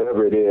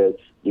 whatever it is,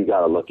 you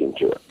got to look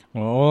into it.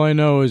 Well, all I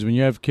know is when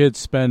you have kids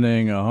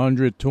spending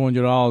 $100,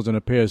 $200 on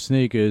a pair of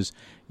sneakers,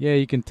 yeah,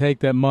 you can take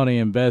that money,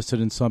 invest it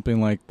in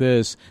something like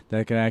this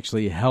that can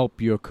actually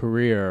help your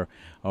career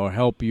or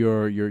help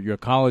your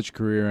college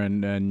career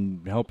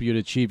and help you to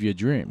achieve your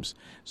dreams.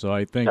 So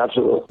I think,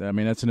 absolutely. I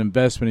mean, that's an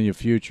investment in your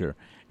future,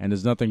 and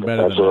there's nothing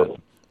better than that.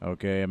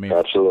 Okay, I mean,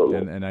 absolutely.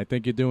 And I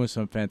think you're doing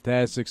some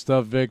fantastic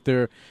stuff,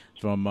 Victor,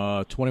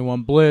 from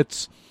 21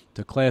 Blitz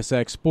to Class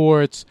Act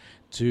Sports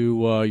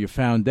to your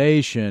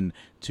foundation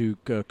to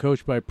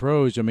Coach by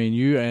Pros. I mean,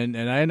 you and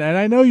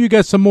I know you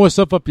got some more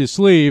stuff up your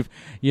sleeve,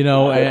 you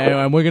know,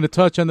 and we're going to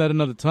touch on that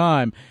another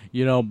time,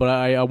 you know. But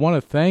I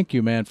want to thank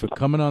you, man, for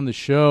coming on the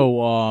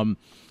show.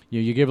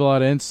 You give a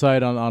lot of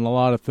insight on a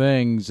lot of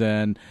things,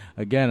 and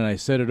again, and I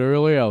said it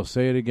earlier, I'll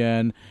say it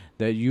again,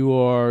 that you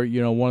are,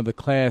 you know, one of the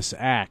class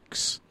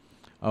acts,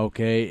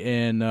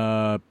 okay, in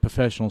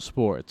professional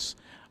sports.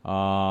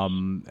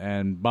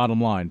 And bottom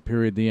line,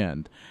 period, the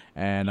end.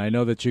 And I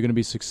know that you're going to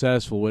be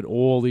successful with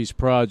all these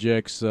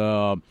projects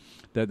that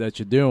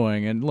you're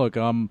doing. And look,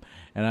 I'm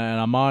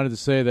honored to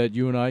say that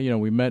you and I, you know,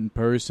 we met in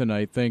person.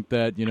 I think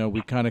that, you know,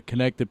 we kind of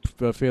connected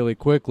fairly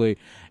quickly,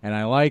 and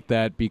I like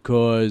that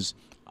because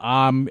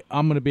I'm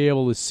going to be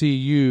able to see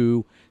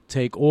you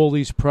take all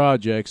these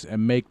projects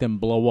and make them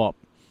blow up.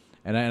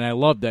 And I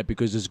love that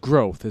because it's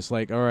growth. It's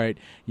like, all right,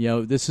 you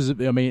know, this is,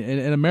 I mean,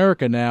 in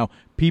America now,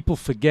 people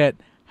forget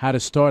how to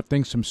start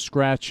things from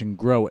scratch and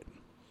grow it.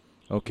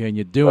 Okay, and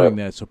you're doing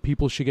that. So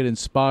people should get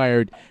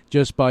inspired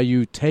just by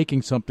you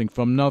taking something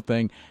from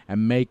nothing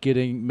and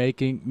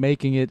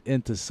making it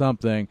into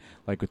something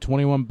like with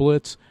 21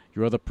 Blitz,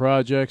 your other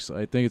projects.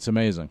 I think it's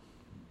amazing.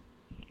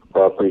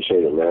 Well, I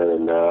appreciate it, man.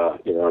 And,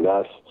 you know,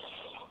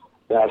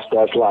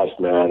 that's life,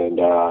 man. And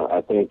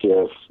I think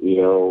if,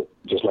 you know,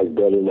 just like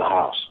building the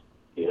house,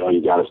 you know,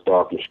 you got to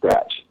start from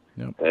scratch.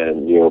 Yep.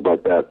 And, you know,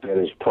 but that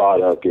finished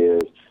product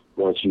is,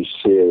 once you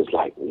see it, it's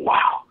like,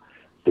 wow,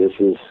 this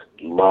is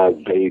my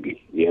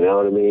baby. You know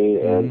what I mean?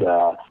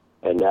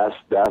 Mm-hmm. And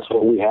that's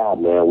what we have,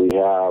 man. We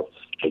have a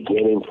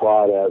beginning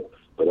product,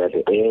 but at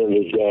the end of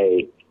the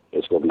day,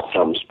 it's going to be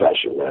something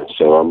special, man.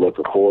 So I'm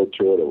looking forward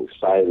to it. I'm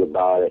excited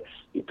about it.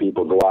 You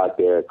people go out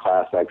there,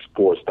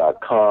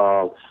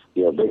 classactsports.com,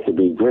 you know,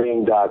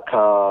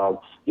 VictorBGreen.com,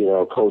 you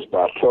know,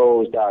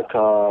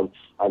 CoachByPros.com.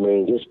 I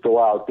mean, just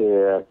go out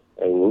there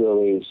and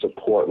really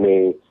support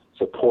me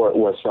support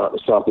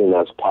something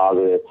that's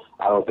positive,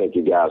 I don't think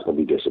you guys will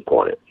be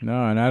disappointed.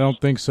 No, and I don't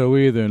think so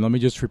either. And let me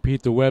just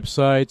repeat the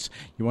websites.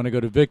 You want to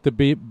go to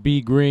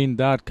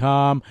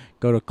VictorBGreen.com,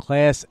 go to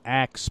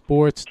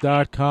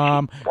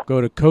ClassActSports.com,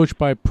 go to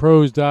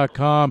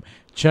CoachByPros.com.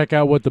 Check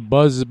out what the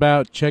buzz is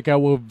about. Check out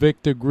what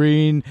Victor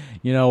Green,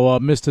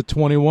 Mr.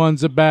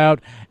 21's about,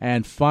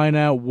 and find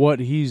out what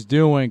he's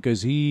doing,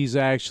 because he's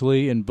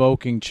actually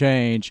invoking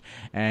change,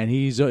 and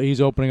he's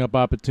opening up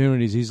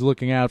opportunities. He's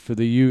looking out for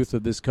the youth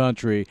of this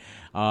country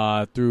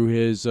through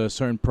his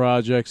certain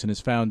projects and his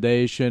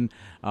foundation.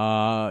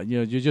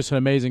 You're just an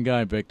amazing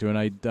guy, Victor, and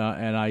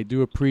I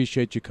do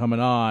appreciate you coming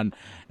on.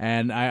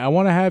 And I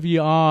want to have you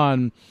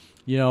on,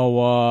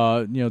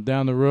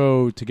 down the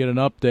road to get an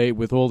update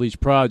with all these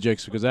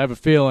projects, because I have a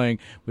feeling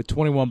with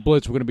 21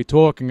 Blitz we're going to be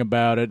talking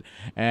about it,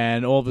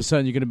 and all of a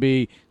sudden you're going to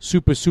be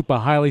super, super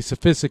highly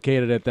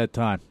sophisticated at that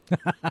time.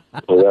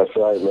 Well, that's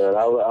right, man.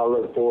 I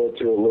look forward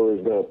to it, Louis.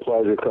 It's been a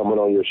pleasure coming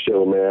on your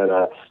show, man.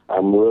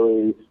 I'm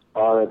really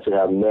honored to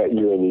have met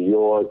you in New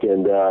York,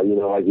 and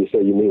like you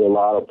said, you meet a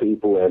lot of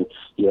people, and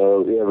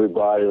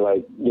everybody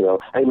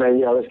hey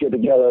man, let's get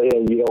together,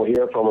 and you don't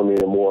hear from them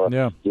anymore.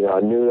 Yeah. I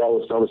knew that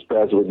was something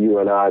special with you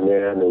and I,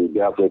 man, and we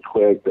definitely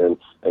clicked and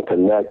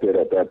connected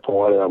at that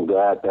point, and I'm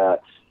glad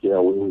that we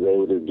was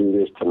able to do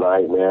this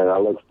tonight, man. I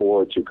look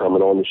forward to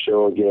coming on the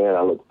show again.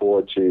 I look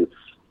forward to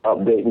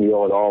updating you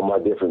on all my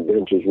different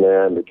ventures,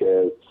 man,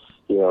 because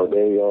they're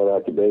gonna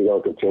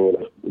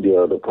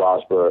continue to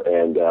prosper,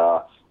 and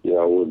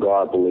we're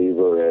God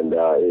believer, and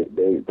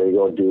they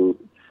gonna do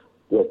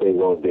what they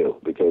gonna do,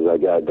 because I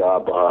got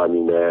God behind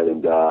me, man,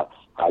 and I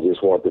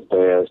just want the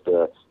fans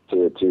to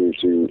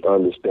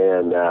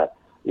understand that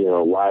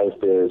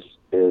life is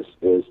a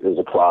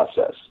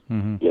process.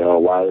 Mm-hmm.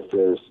 Life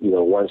is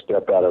one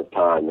step at a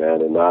time,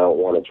 man, and I don't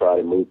want to try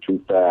to move too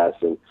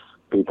fast, and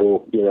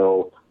people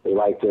they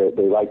like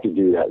to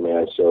do that,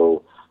 man.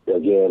 So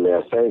again,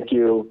 man, thank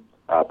you.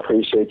 I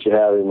appreciate you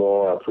having me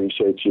on. I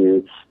appreciate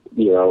you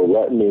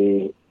letting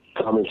me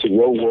come into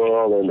your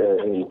world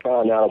and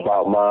find out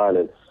about mine,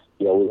 and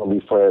we're going to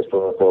be friends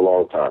for a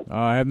long time.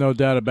 I have no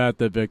doubt about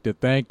that, Victor.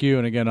 Thank you,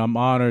 and again, I'm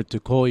honored to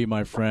call you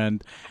my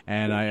friend,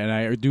 and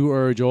I do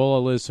urge all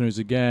our listeners,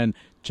 again,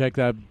 check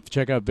out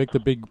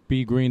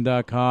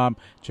VictorBGreen.com,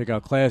 check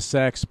out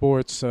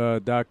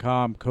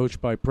ClassActSports.com,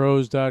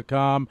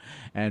 CoachByPros.com,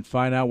 and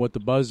find out what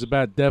the buzz is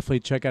about. Definitely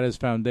check out his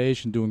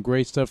foundation, doing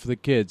great stuff for the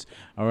kids.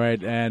 All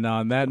right, and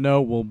on that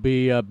note, we'll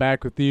be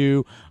back with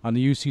you on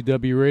the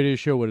UCW Radio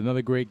Show with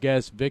another great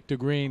guest, Victor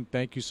Green.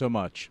 Thank you so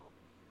much.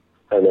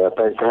 Hey, man,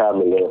 thanks for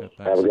having me, man.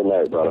 Have a good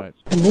night, brother. Right.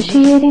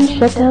 Initiating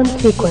shutdown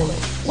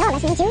sequence. You're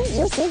listening to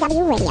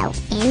UCW Radio.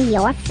 In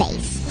your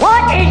face.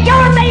 What is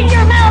your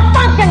major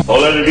malfunction? So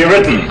let it be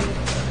written.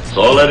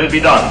 So let it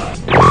be done.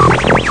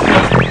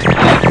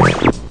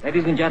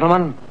 Ladies and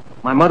gentlemen,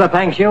 my mother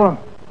thanks you,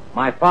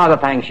 my father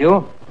thanks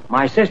you,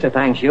 my sister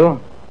thanks you,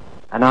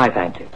 and I thank you.